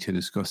 2020, to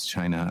discuss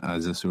China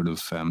as a sort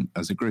of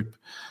as a group.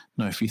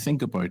 Now, if you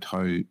think about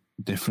how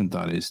different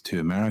that is to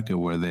America,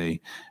 where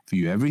they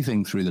view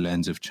everything through the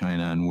lens of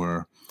China and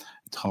where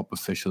top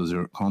officials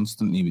are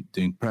constantly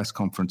doing press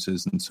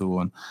conferences and so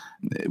on.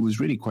 It was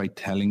really quite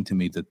telling to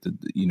me that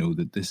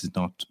that this is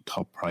not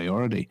top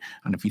priority.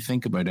 And if you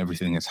think about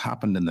everything that's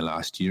happened in the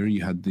last year,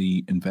 you had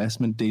the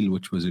investment deal,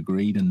 which was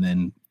agreed and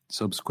then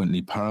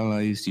subsequently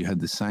paralysed. You had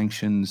the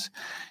sanctions.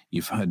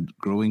 You've had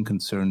growing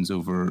concerns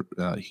over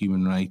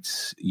human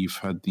rights. You've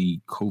had the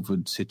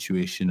COVID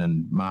situation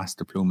and mass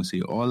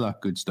diplomacy, all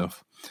that good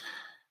stuff.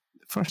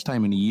 First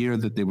time in a year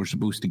that they were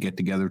supposed to get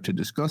together to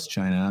discuss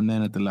China, and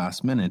then at the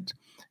last minute,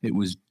 it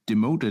was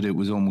demoted. It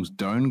was almost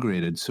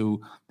downgraded. So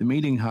the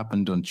meeting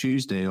happened on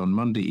Tuesday. On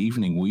Monday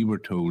evening, we were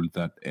told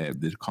that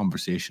the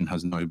conversation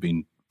has now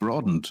been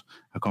broadened.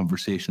 A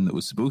conversation that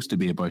was supposed to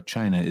be about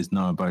China is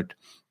now about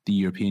the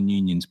European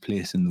Union's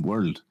place in the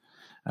world.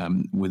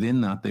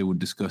 Within that, they would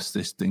discuss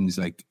things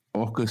like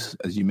Aukus,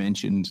 as you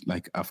mentioned,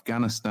 like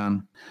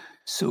Afghanistan.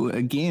 So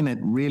again, it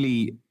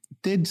really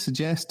did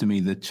suggest to me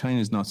that China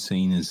is not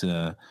seen as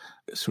a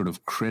sort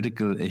of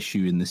critical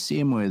issue in the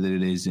same way that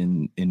it is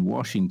in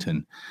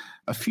Washington.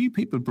 A few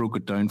people broke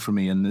it down for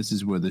me, and this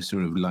is where the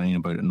sort of line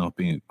about it not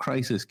being a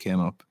crisis came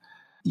up.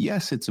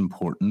 Yes, it's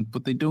important,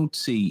 but they don't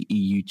see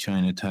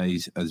EU-China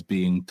ties as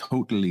being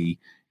totally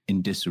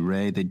in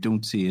disarray. They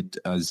don't see it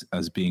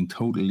as being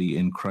totally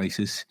in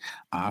crisis.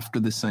 After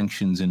the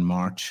sanctions in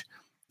March,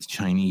 the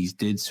Chinese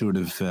did sort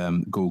of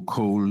go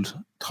cold.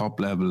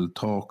 Top-level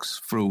talks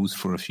froze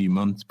for a few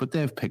months, but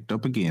they've picked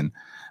up again.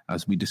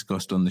 As we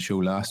discussed on the show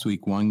last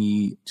week, Wang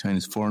Yi,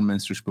 China's foreign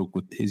minister, spoke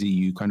with his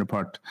EU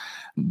counterpart,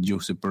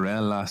 Joseph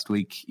Borrell, last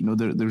week.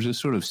 There's a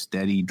sort of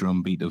steady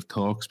drumbeat of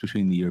talks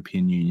between the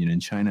European Union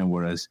and China,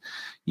 whereas,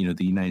 the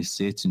United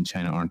States and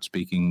China aren't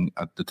speaking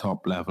at the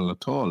top level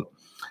at all.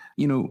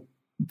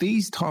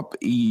 These top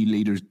EU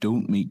leaders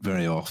don't meet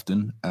very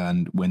often,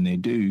 and when they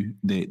do,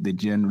 they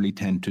generally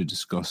tend to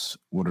discuss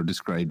what are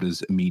described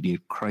as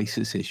immediate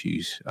crisis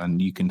issues.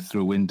 And you can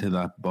throw into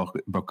that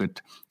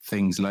bucket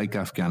things like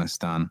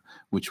Afghanistan,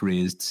 which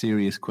raised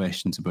serious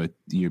questions about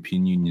the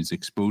European Union's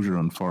exposure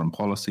on foreign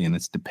policy and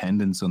its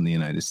dependence on the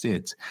United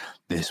States.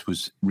 This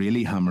was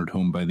really hammered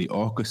home by the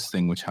Aukus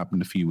thing, which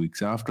happened a few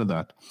weeks after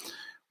that,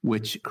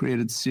 which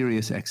created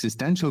serious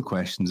existential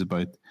questions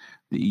about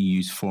the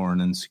EU's foreign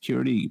and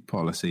security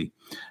policy.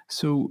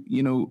 So,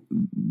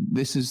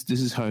 this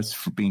is how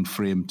it's been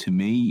framed to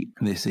me.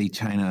 They say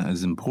China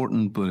is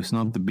important, but it's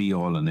not the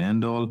be-all and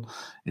end-all.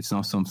 It's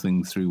not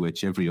something through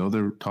which every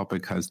other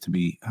topic has to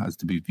be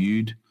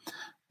viewed.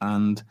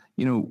 And,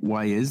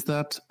 why is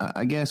that?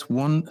 I guess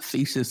one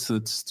thesis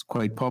that's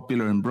quite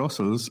popular in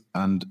Brussels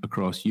and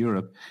across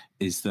Europe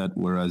is that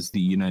whereas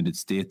the United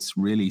States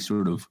really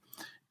sort of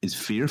is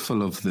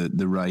fearful of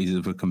the rise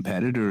of a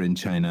competitor in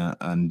China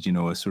and,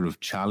 a sort of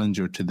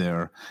challenger to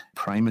their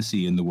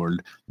primacy in the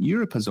world,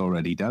 Europe has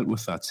already dealt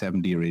with that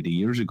 70 or 80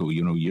 years ago.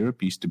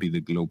 Europe used to be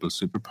the global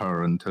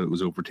superpower until it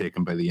was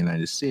overtaken by the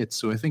United States.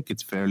 So I think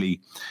it's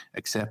fairly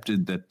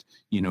accepted that,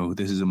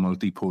 this is a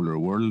multipolar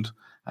world.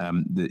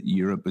 That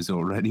Europe is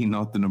already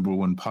not the number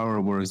one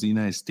power, whereas the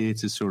United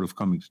States is sort of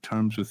coming to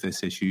terms with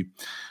this issue.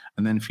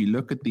 And then if you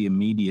look at the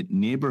immediate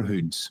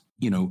neighborhoods,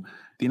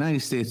 the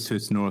United States to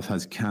its north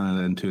has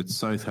Canada and to its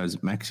south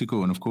has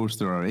Mexico. And of course,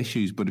 there are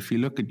issues. But if you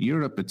look at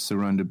Europe, it's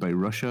surrounded by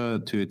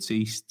Russia to its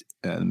east,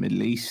 the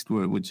Middle East,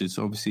 which is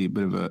obviously a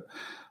bit of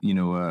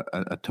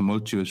a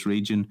tumultuous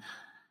region.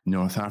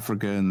 North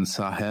Africa and the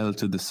Sahel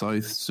to the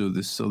south, so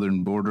the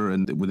southern border,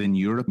 and within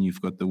Europe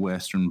you've got the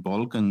Western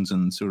Balkans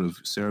and sort of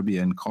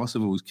Serbia and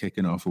Kosovo is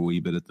kicking off a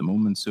wee bit at the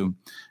moment. So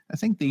I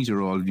think these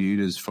are all viewed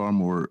as far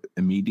more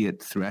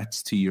immediate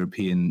threats to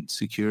European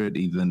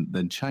security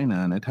than China,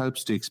 and it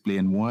helps to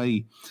explain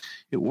why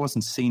it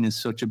wasn't seen as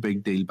such a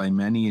big deal by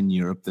many in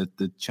Europe that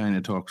the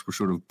China talks were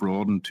sort of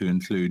broadened to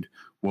include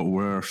what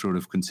were sort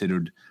of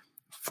considered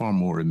far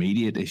more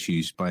immediate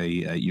issues by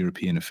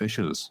European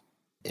officials.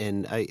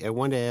 And I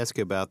wanted to ask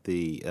about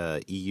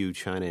the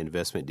EU-China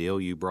investment deal.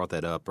 You brought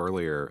that up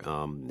earlier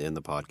in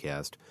the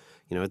podcast.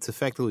 It's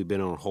effectively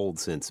been on hold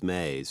since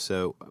May.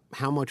 So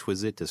how much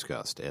was it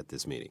discussed at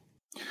this meeting?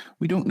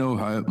 We don't know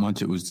how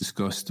much it was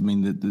discussed. I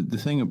mean, the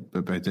thing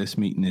about this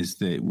meeting is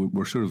that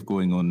we're sort of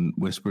going on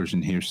whispers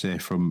and hearsay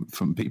from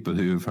people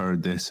who have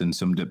heard this and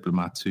some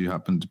diplomats who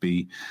happen to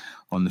be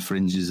on the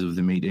fringes of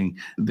the meeting.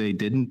 They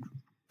didn't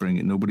bring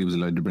it. Nobody was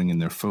allowed to bring in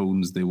their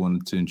phones. They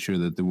wanted to ensure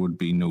that there would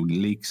be no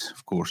leaks.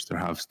 Of course, there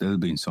have still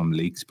been some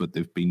leaks, but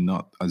they've been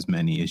not as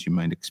many as you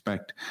might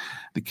expect.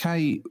 The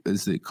CAI,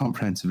 is the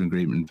Comprehensive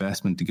Agreement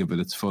Investment, to give it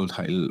its full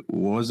title,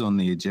 was on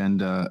the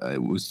agenda.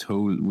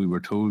 We were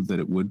told that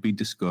it would be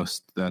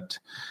discussed, that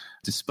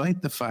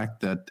despite the fact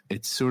that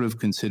it's sort of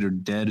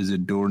considered dead as a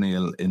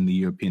doornail in the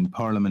European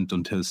Parliament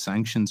until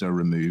sanctions are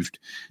removed,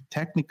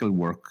 technical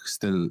work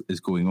still is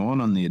going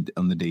on the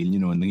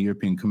deal. In the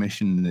European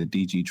Commission, the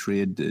DG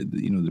Trade, the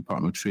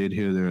Department of Trade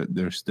here,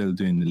 they're still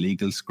doing the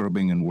legal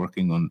scrubbing and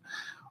working on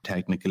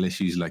technical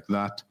issues like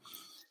that.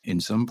 In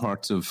some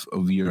parts of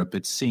Europe,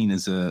 it's seen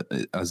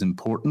as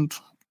important.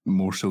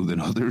 more so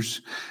than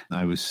others.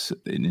 I was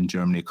in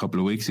Germany a couple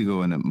of weeks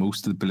ago, and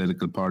most of the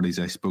political parties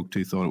I spoke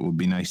to thought it would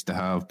be nice to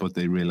have, but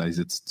they realise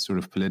it's sort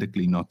of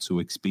politically not so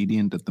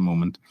expedient at the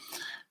moment.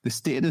 The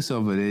status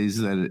of it is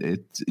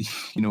that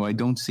I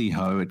don't see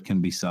how it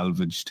can be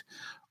salvaged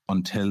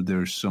until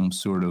there's some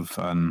sort of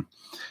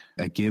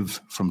a give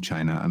from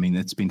China. I mean,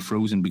 it's been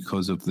frozen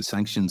because of the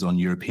sanctions on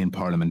European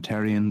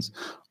parliamentarians,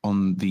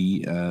 on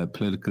the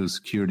Political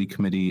Security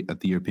Committee at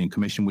the European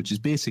Commission, which is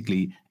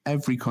basically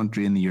every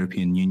country in the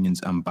European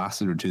Union's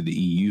ambassador to the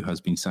EU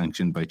has been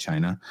sanctioned by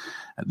China.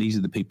 These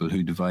are the people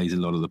who devise a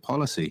lot of the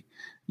policy.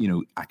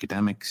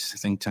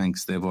 Academics, think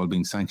tanks, they've all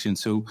been sanctioned.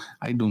 So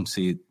I don't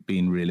see it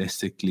being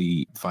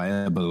realistically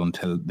viable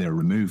until they're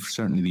removed.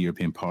 Certainly the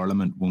European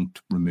Parliament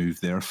won't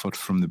remove their foot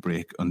from the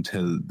brake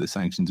until the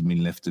sanctions have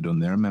been lifted on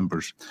their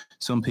members.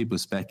 Some people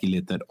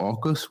speculate that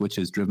Aukus, which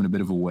has driven a bit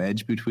of a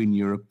wedge between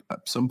Europe,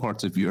 some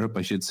parts of Europe,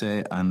 I should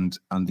say, and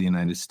the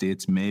United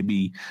States, may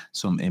be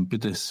some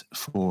impetus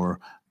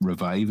for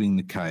reviving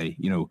the Kai.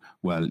 You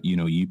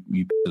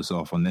put us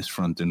off on this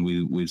front and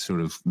we'll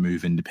sort of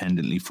move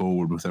independently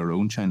forward with our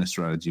own China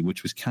strategy,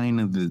 which was kind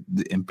of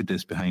the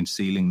impetus behind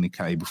sealing the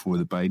Kai before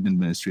the Biden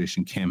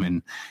administration came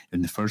in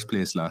the first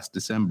place last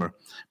December.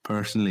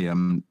 Personally,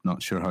 I'm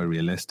not sure how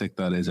realistic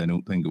that is. I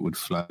don't think it would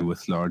fly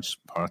with large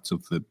parts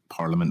of the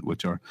parliament,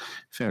 which are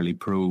fairly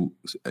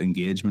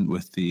pro-engagement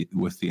with the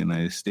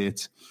United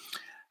States.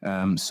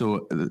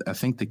 So I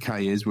think the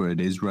Kai is where it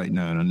is right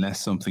now, and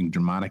unless something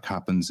dramatic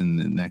happens in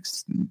the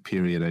next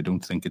period, I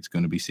don't think it's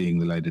going to be seeing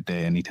the light of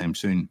day anytime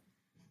soon.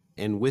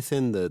 And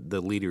within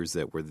the leaders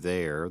that were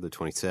there, the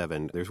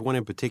 27, there's one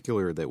in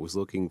particular that was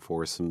looking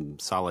for some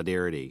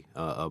solidarity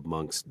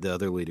amongst the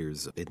other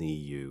leaders in the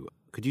EU.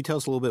 Could you tell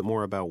us a little bit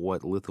more about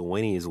what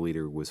Lithuania's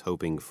leader was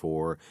hoping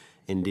for,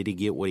 and did he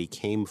get what he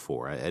came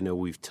for? I know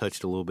we've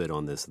touched a little bit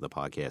on this in the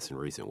podcast in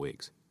recent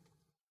weeks.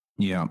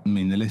 Yeah, I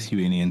mean, the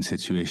Lithuanian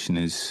situation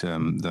is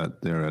that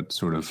they're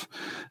at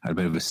a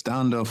bit of a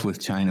standoff with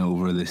China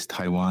over this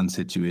Taiwan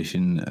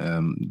situation.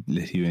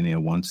 Lithuania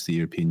wants the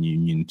European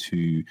Union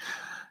to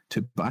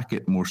back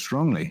it more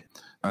strongly.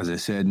 As I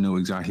said, know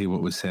exactly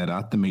what was said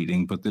at the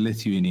meeting, but the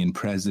Lithuanian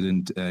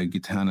president,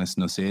 Gitanas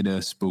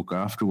Nausėda, spoke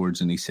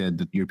afterwards, and he said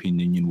that the European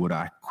Union would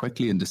act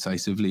quickly and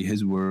decisively,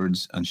 his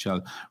words, and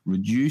shall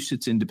reduce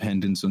its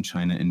dependence on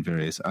China in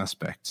various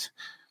aspects.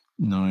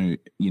 Now,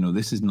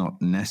 this is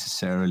not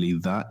necessarily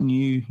that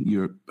new.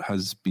 Europe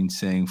has been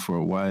saying for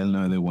a while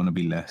now they want to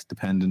be less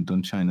dependent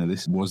on China.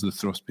 This was the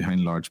thrust behind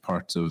large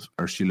parts of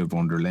Ursula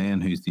von der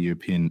Leyen, who's the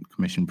European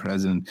Commission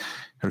president.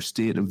 Her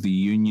State of the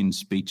Union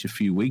speech a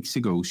few weeks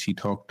ago, she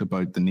talked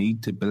about the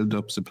need to build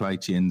up supply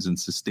chains and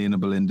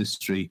sustainable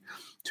industry,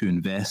 to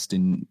invest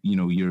in,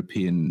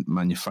 European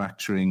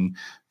manufacturing,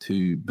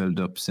 to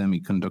build up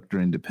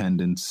semiconductor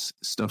independence,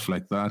 stuff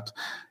like that.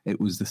 It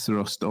was the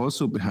thrust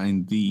also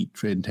behind the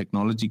Trade and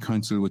Technology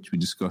Council, which we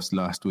discussed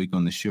last week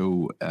on the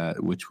show,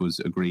 which was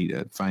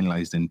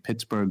finalized in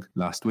Pittsburgh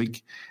last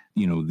week.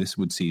 This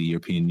would see the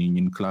European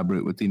Union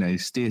collaborate with the United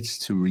States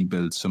to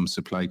rebuild some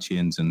supply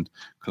chains and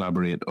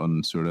collaborate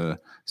on sort of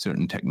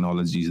certain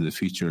technologies of the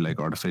future, like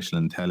artificial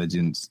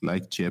intelligence,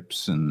 like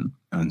chips and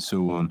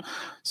so on.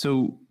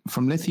 So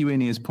from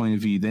Lithuania's point of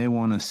view, they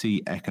want to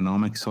see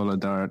economic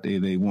solidarity.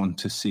 They want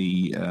to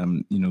see,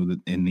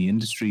 that in the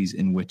industries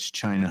in which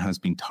China has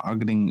been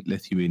targeting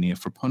Lithuania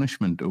for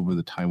punishment over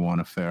the Taiwan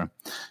affair,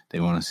 they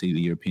want to see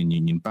the European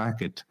Union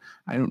back it.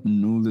 I don't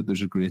know that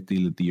there's a great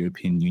deal that the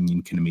European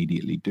Union can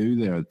immediately do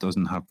there. It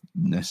doesn't have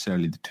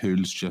necessarily the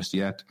tools just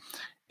yet.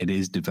 It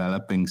is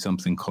developing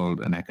something called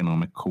an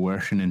economic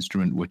coercion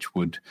instrument, which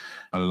would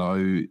allow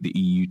the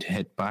EU to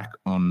hit back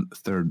on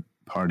third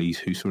parties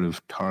who sort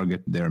of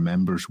target their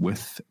members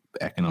with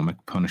economic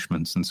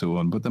punishments and so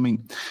on. But I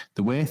mean,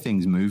 the way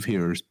things move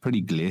here is pretty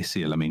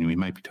glacial. I mean, we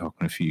might be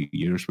talking a few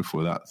years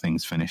before that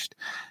thing's finished.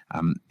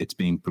 It's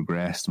being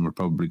progressed, and we're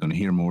probably going to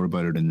hear more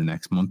about it in the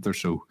next month or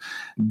so.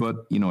 But,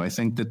 I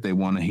think that they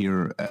want to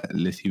hear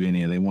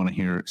Lithuania, they want to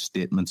hear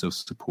statements of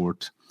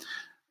support.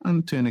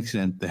 And to an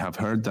extent, they have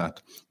heard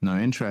that. Now,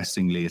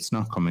 interestingly, it's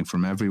not coming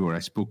from everywhere. I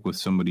spoke with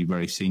somebody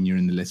very senior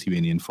in the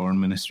Lithuanian Foreign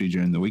Ministry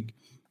during the week.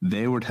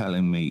 They were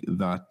telling me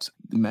that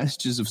the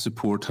messages of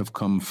support have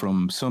come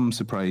from some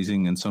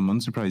surprising and some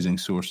unsurprising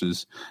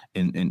sources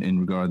in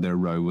regard to their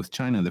row with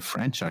China. The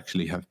French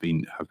actually have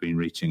been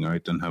reaching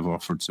out and have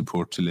offered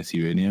support to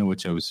Lithuania,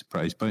 which I was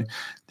surprised by.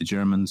 The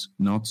Germans,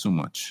 not so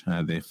much.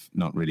 They've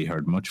not really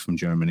heard much from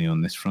Germany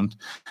on this front.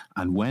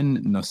 And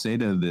when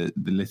Nausėda,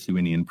 the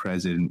Lithuanian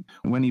president,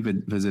 when he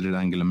visited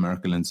Angela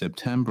Merkel in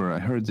September, I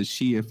heard that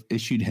she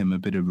issued him a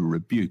bit of a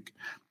rebuke.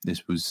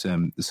 This was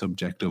the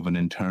subject of an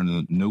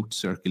internal note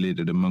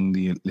circulated among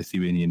the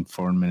Lithuanian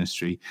Foreign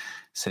Ministry,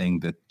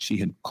 saying that she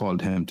had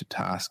called him to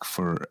task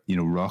for,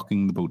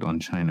 rocking the boat on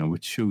China,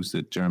 which shows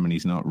that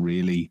Germany's not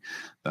really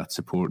that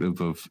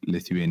supportive of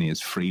Lithuania's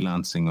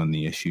freelancing on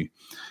the issue.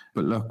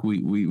 But look,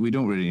 we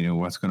don't really know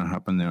what's going to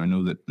happen there. I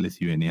know that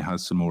Lithuania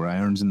has some more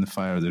irons in the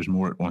fire. There's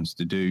more it wants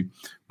to do.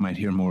 Might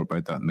hear more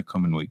about that in the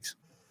coming weeks.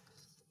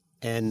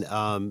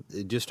 And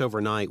just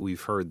overnight,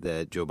 we've heard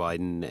that Joe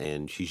Biden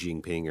and Xi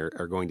Jinping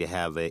are going to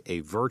have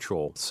a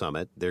virtual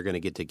summit. They're going to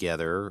get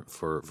together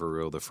for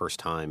real the first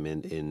time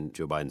in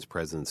Joe Biden's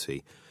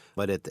presidency.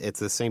 But at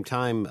the same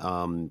time,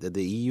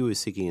 the EU is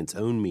seeking its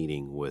own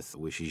meeting with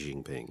Xi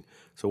Jinping.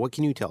 So what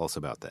can you tell us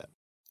about that?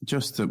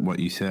 Just what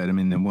you said. I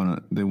mean, they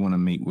want to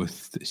meet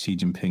with Xi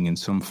Jinping in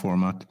some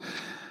format.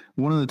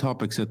 One of the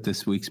topics at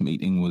this week's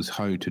meeting was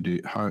how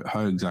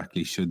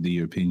exactly should the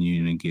European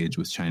Union engage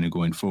with China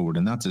going forward,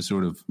 and that's a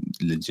sort of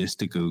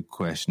logistical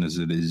question as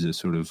it is a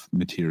sort of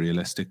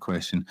materialistic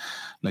question.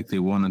 Like, they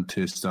wanted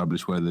to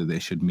establish whether they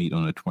should meet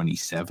on a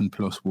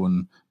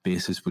 27+1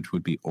 basis, which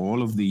would be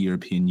all of the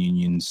European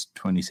Union's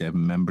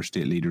 27 member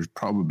state leaders,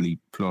 probably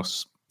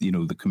plus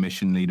the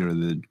Commission leader,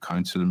 the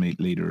Council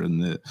leader,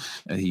 and the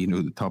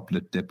top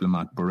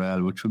diplomat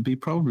Borrell, which would be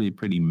probably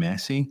pretty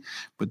messy.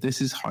 But this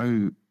is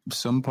how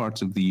some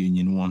parts of the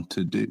union want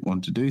to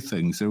do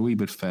things. They're a wee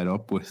bit fed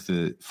up with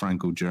the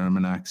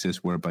Franco-German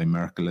axis, whereby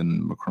Merkel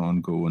and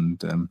Macron go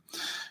and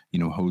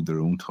hold their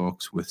own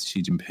talks with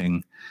Xi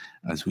Jinping,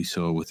 as we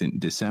saw within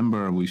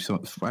December. We've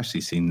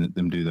actually seen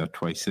them do that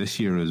twice this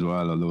year as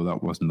well, although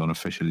that wasn't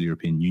unofficial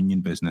European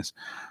Union business.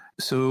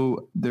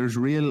 So there's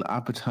real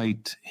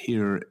appetite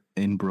here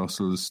in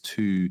Brussels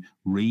to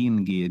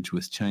re-engage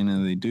with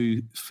China. They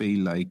do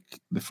feel like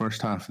the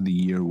first half of the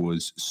year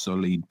was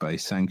sullied by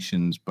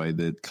sanctions, by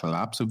the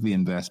collapse of the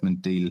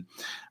investment deal,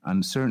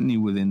 and certainly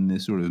within the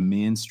sort of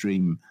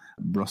mainstream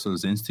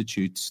Brussels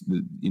institutes,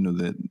 the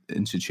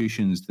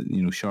institutions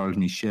that, Charles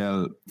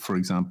Michel, for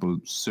example,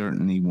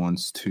 certainly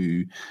wants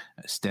to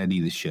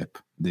steady the ship.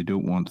 They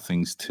don't want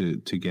things to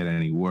get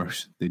any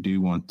worse. They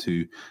do want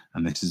to,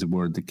 and this is a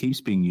word that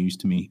keeps being used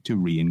to me, to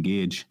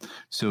re-engage.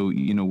 So,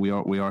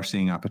 we are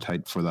seeing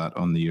appetite for that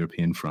on the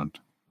European front.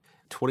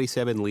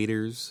 27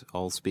 leaders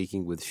all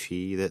speaking with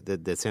Xi.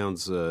 That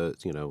sounds,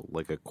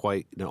 like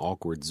quite an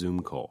awkward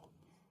Zoom call.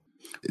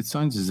 It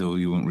sounds as though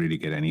you won't really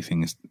get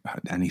anything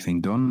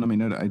done. I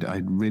mean,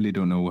 I really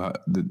don't know how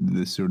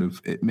the sort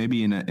of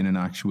maybe in an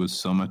actual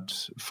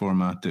summit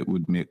format it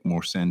would make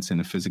more sense. In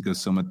a physical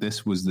summit,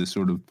 this was the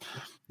sort of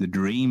the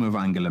dream of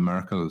Angela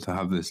Merkel to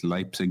have this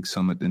Leipzig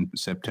summit in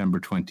September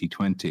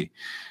 2020.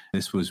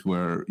 This was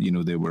where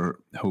they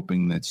were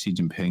hoping that Xi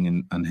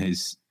Jinping and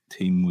his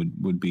team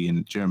would be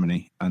in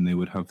Germany, and they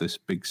would have this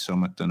big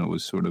summit. And it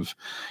was sort of,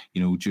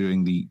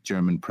 during the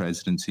German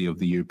presidency of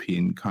the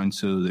European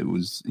Council. It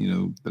was,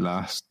 the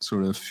last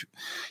sort of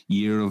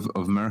year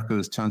of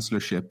Merkel's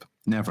chancellorship.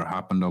 Never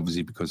happened,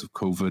 obviously, because of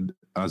COVID.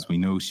 As we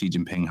know, Xi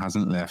Jinping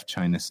hasn't left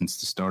China since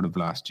the start of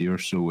last year,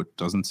 so it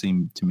doesn't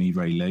seem to me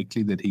very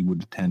likely that he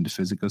would attend a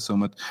physical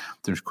summit.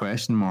 There's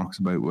question marks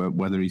about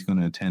whether he's going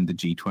to attend the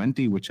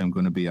G20, which I'm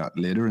going to be at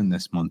later in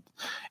this month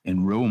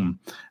in Rome.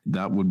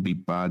 That would be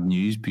bad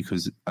news,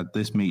 because at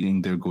this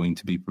meeting they're going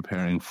to be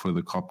preparing for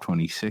the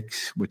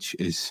COP26, which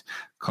is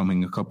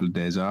coming a couple of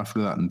days after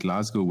that in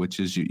Glasgow, which,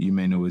 as you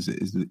may know, is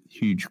the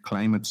huge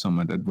climate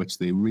summit at which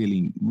they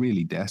really,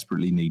 really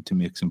desperately need to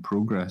make some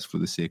progress for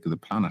the sake of the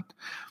planet.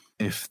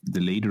 If the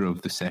leader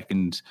of the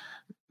second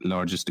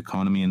largest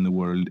economy in the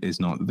world is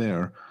not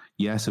there,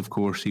 yes, of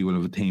course, he will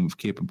have a team of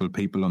capable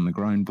people on the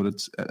ground, but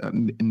it's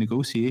in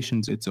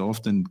negotiations, it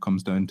often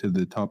comes down to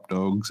the top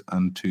dogs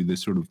and to the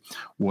sort of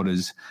what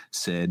is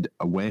said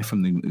away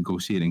from the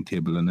negotiating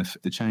table. And if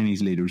the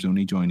Chinese leader is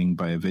only joining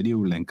by a video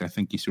link, I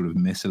think you sort of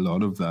miss a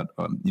lot of that,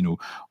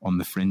 on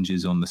the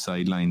fringes, on the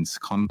sidelines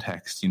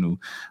context,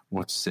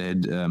 what's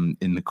said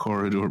in the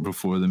corridor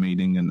before the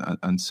meeting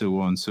and so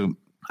on. So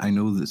I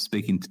know that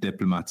speaking to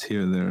diplomats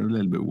here, they're a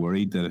little bit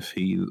worried that if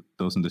he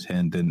doesn't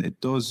attend, then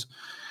it does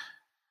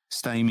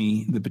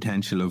stymie the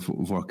potential of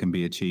what can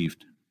be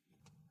achieved.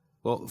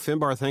 Well,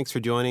 Finbarr, thanks for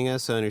joining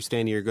us. I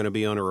understand you're going to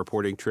be on a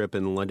reporting trip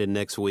in London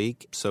next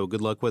week, so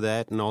good luck with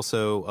that. And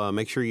also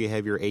make sure you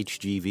have your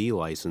HGV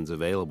license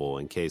available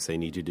in case they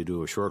need you to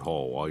do a short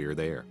haul while you're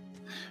there.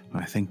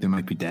 I think they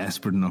might be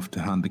desperate enough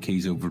to hand the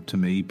keys over to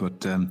me,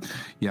 but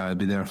I'll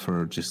be there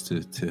for just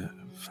to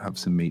have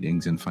some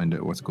meetings and find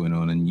out what's going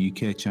on in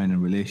UK-China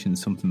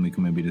relations, something we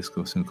can maybe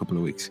discuss in a couple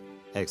of weeks.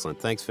 Excellent.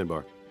 Thanks,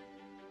 Finbarr.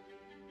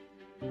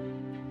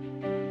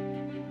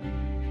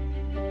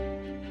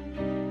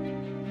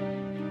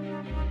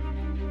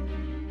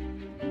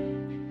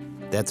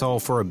 That's all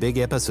for a big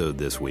episode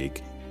this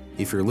week.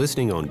 If you're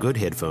listening on good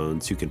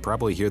headphones, you can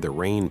probably hear the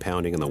rain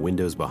pounding on the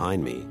windows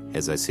behind me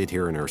as I sit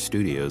here in our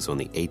studios on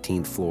the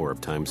 18th floor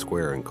of Times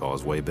Square in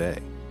Causeway Bay.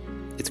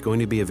 It's going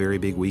to be a very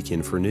big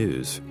weekend for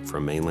news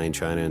from mainland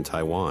China and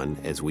Taiwan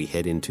as we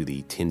head into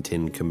the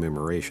 10/10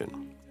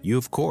 commemoration. You,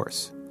 of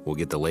course, will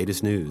get the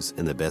latest news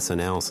and the best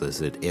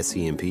analysis at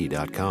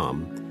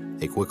SCMP.com.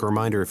 A quick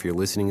reminder, if you're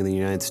listening in the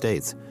United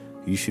States,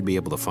 you should be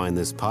able to find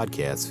this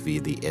podcast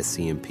via the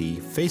SCMP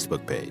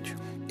Facebook page.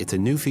 It's a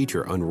new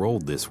feature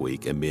unrolled this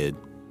week amid,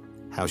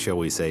 how shall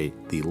we say,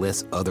 the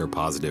less other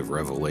positive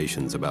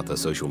revelations about the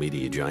social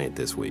media giant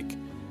this week.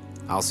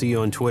 I'll see you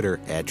on Twitter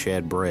at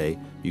Chad Bray.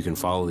 You can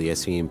follow the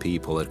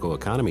SCMP Political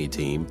Economy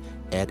team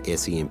at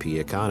SCMP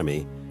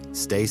Economy.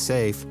 Stay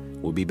safe.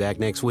 We'll be back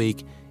next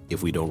week.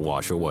 if we don't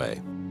wash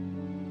away.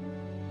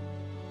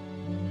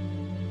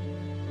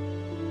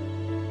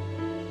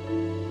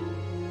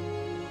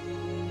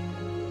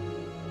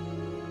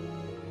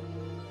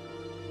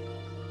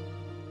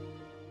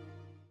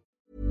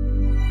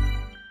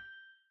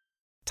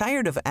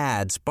 Tired of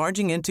ads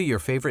barging into your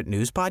favorite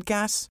news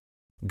podcasts?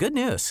 Good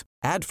news.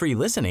 Ad-free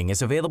listening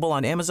is available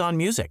on Amazon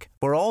Music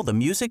for all the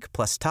music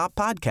plus top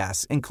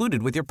podcasts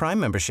included with your Prime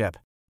membership.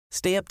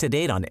 Stay up to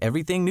date on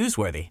everything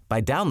newsworthy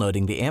by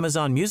downloading the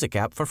Amazon Music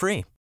app for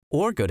free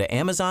or go to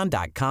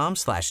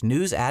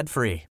amazon.com/news ad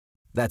free.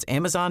 That's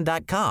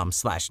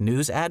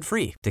amazon.com/news ad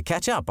free to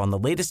catch up on the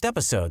latest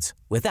episodes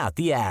without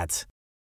the ads.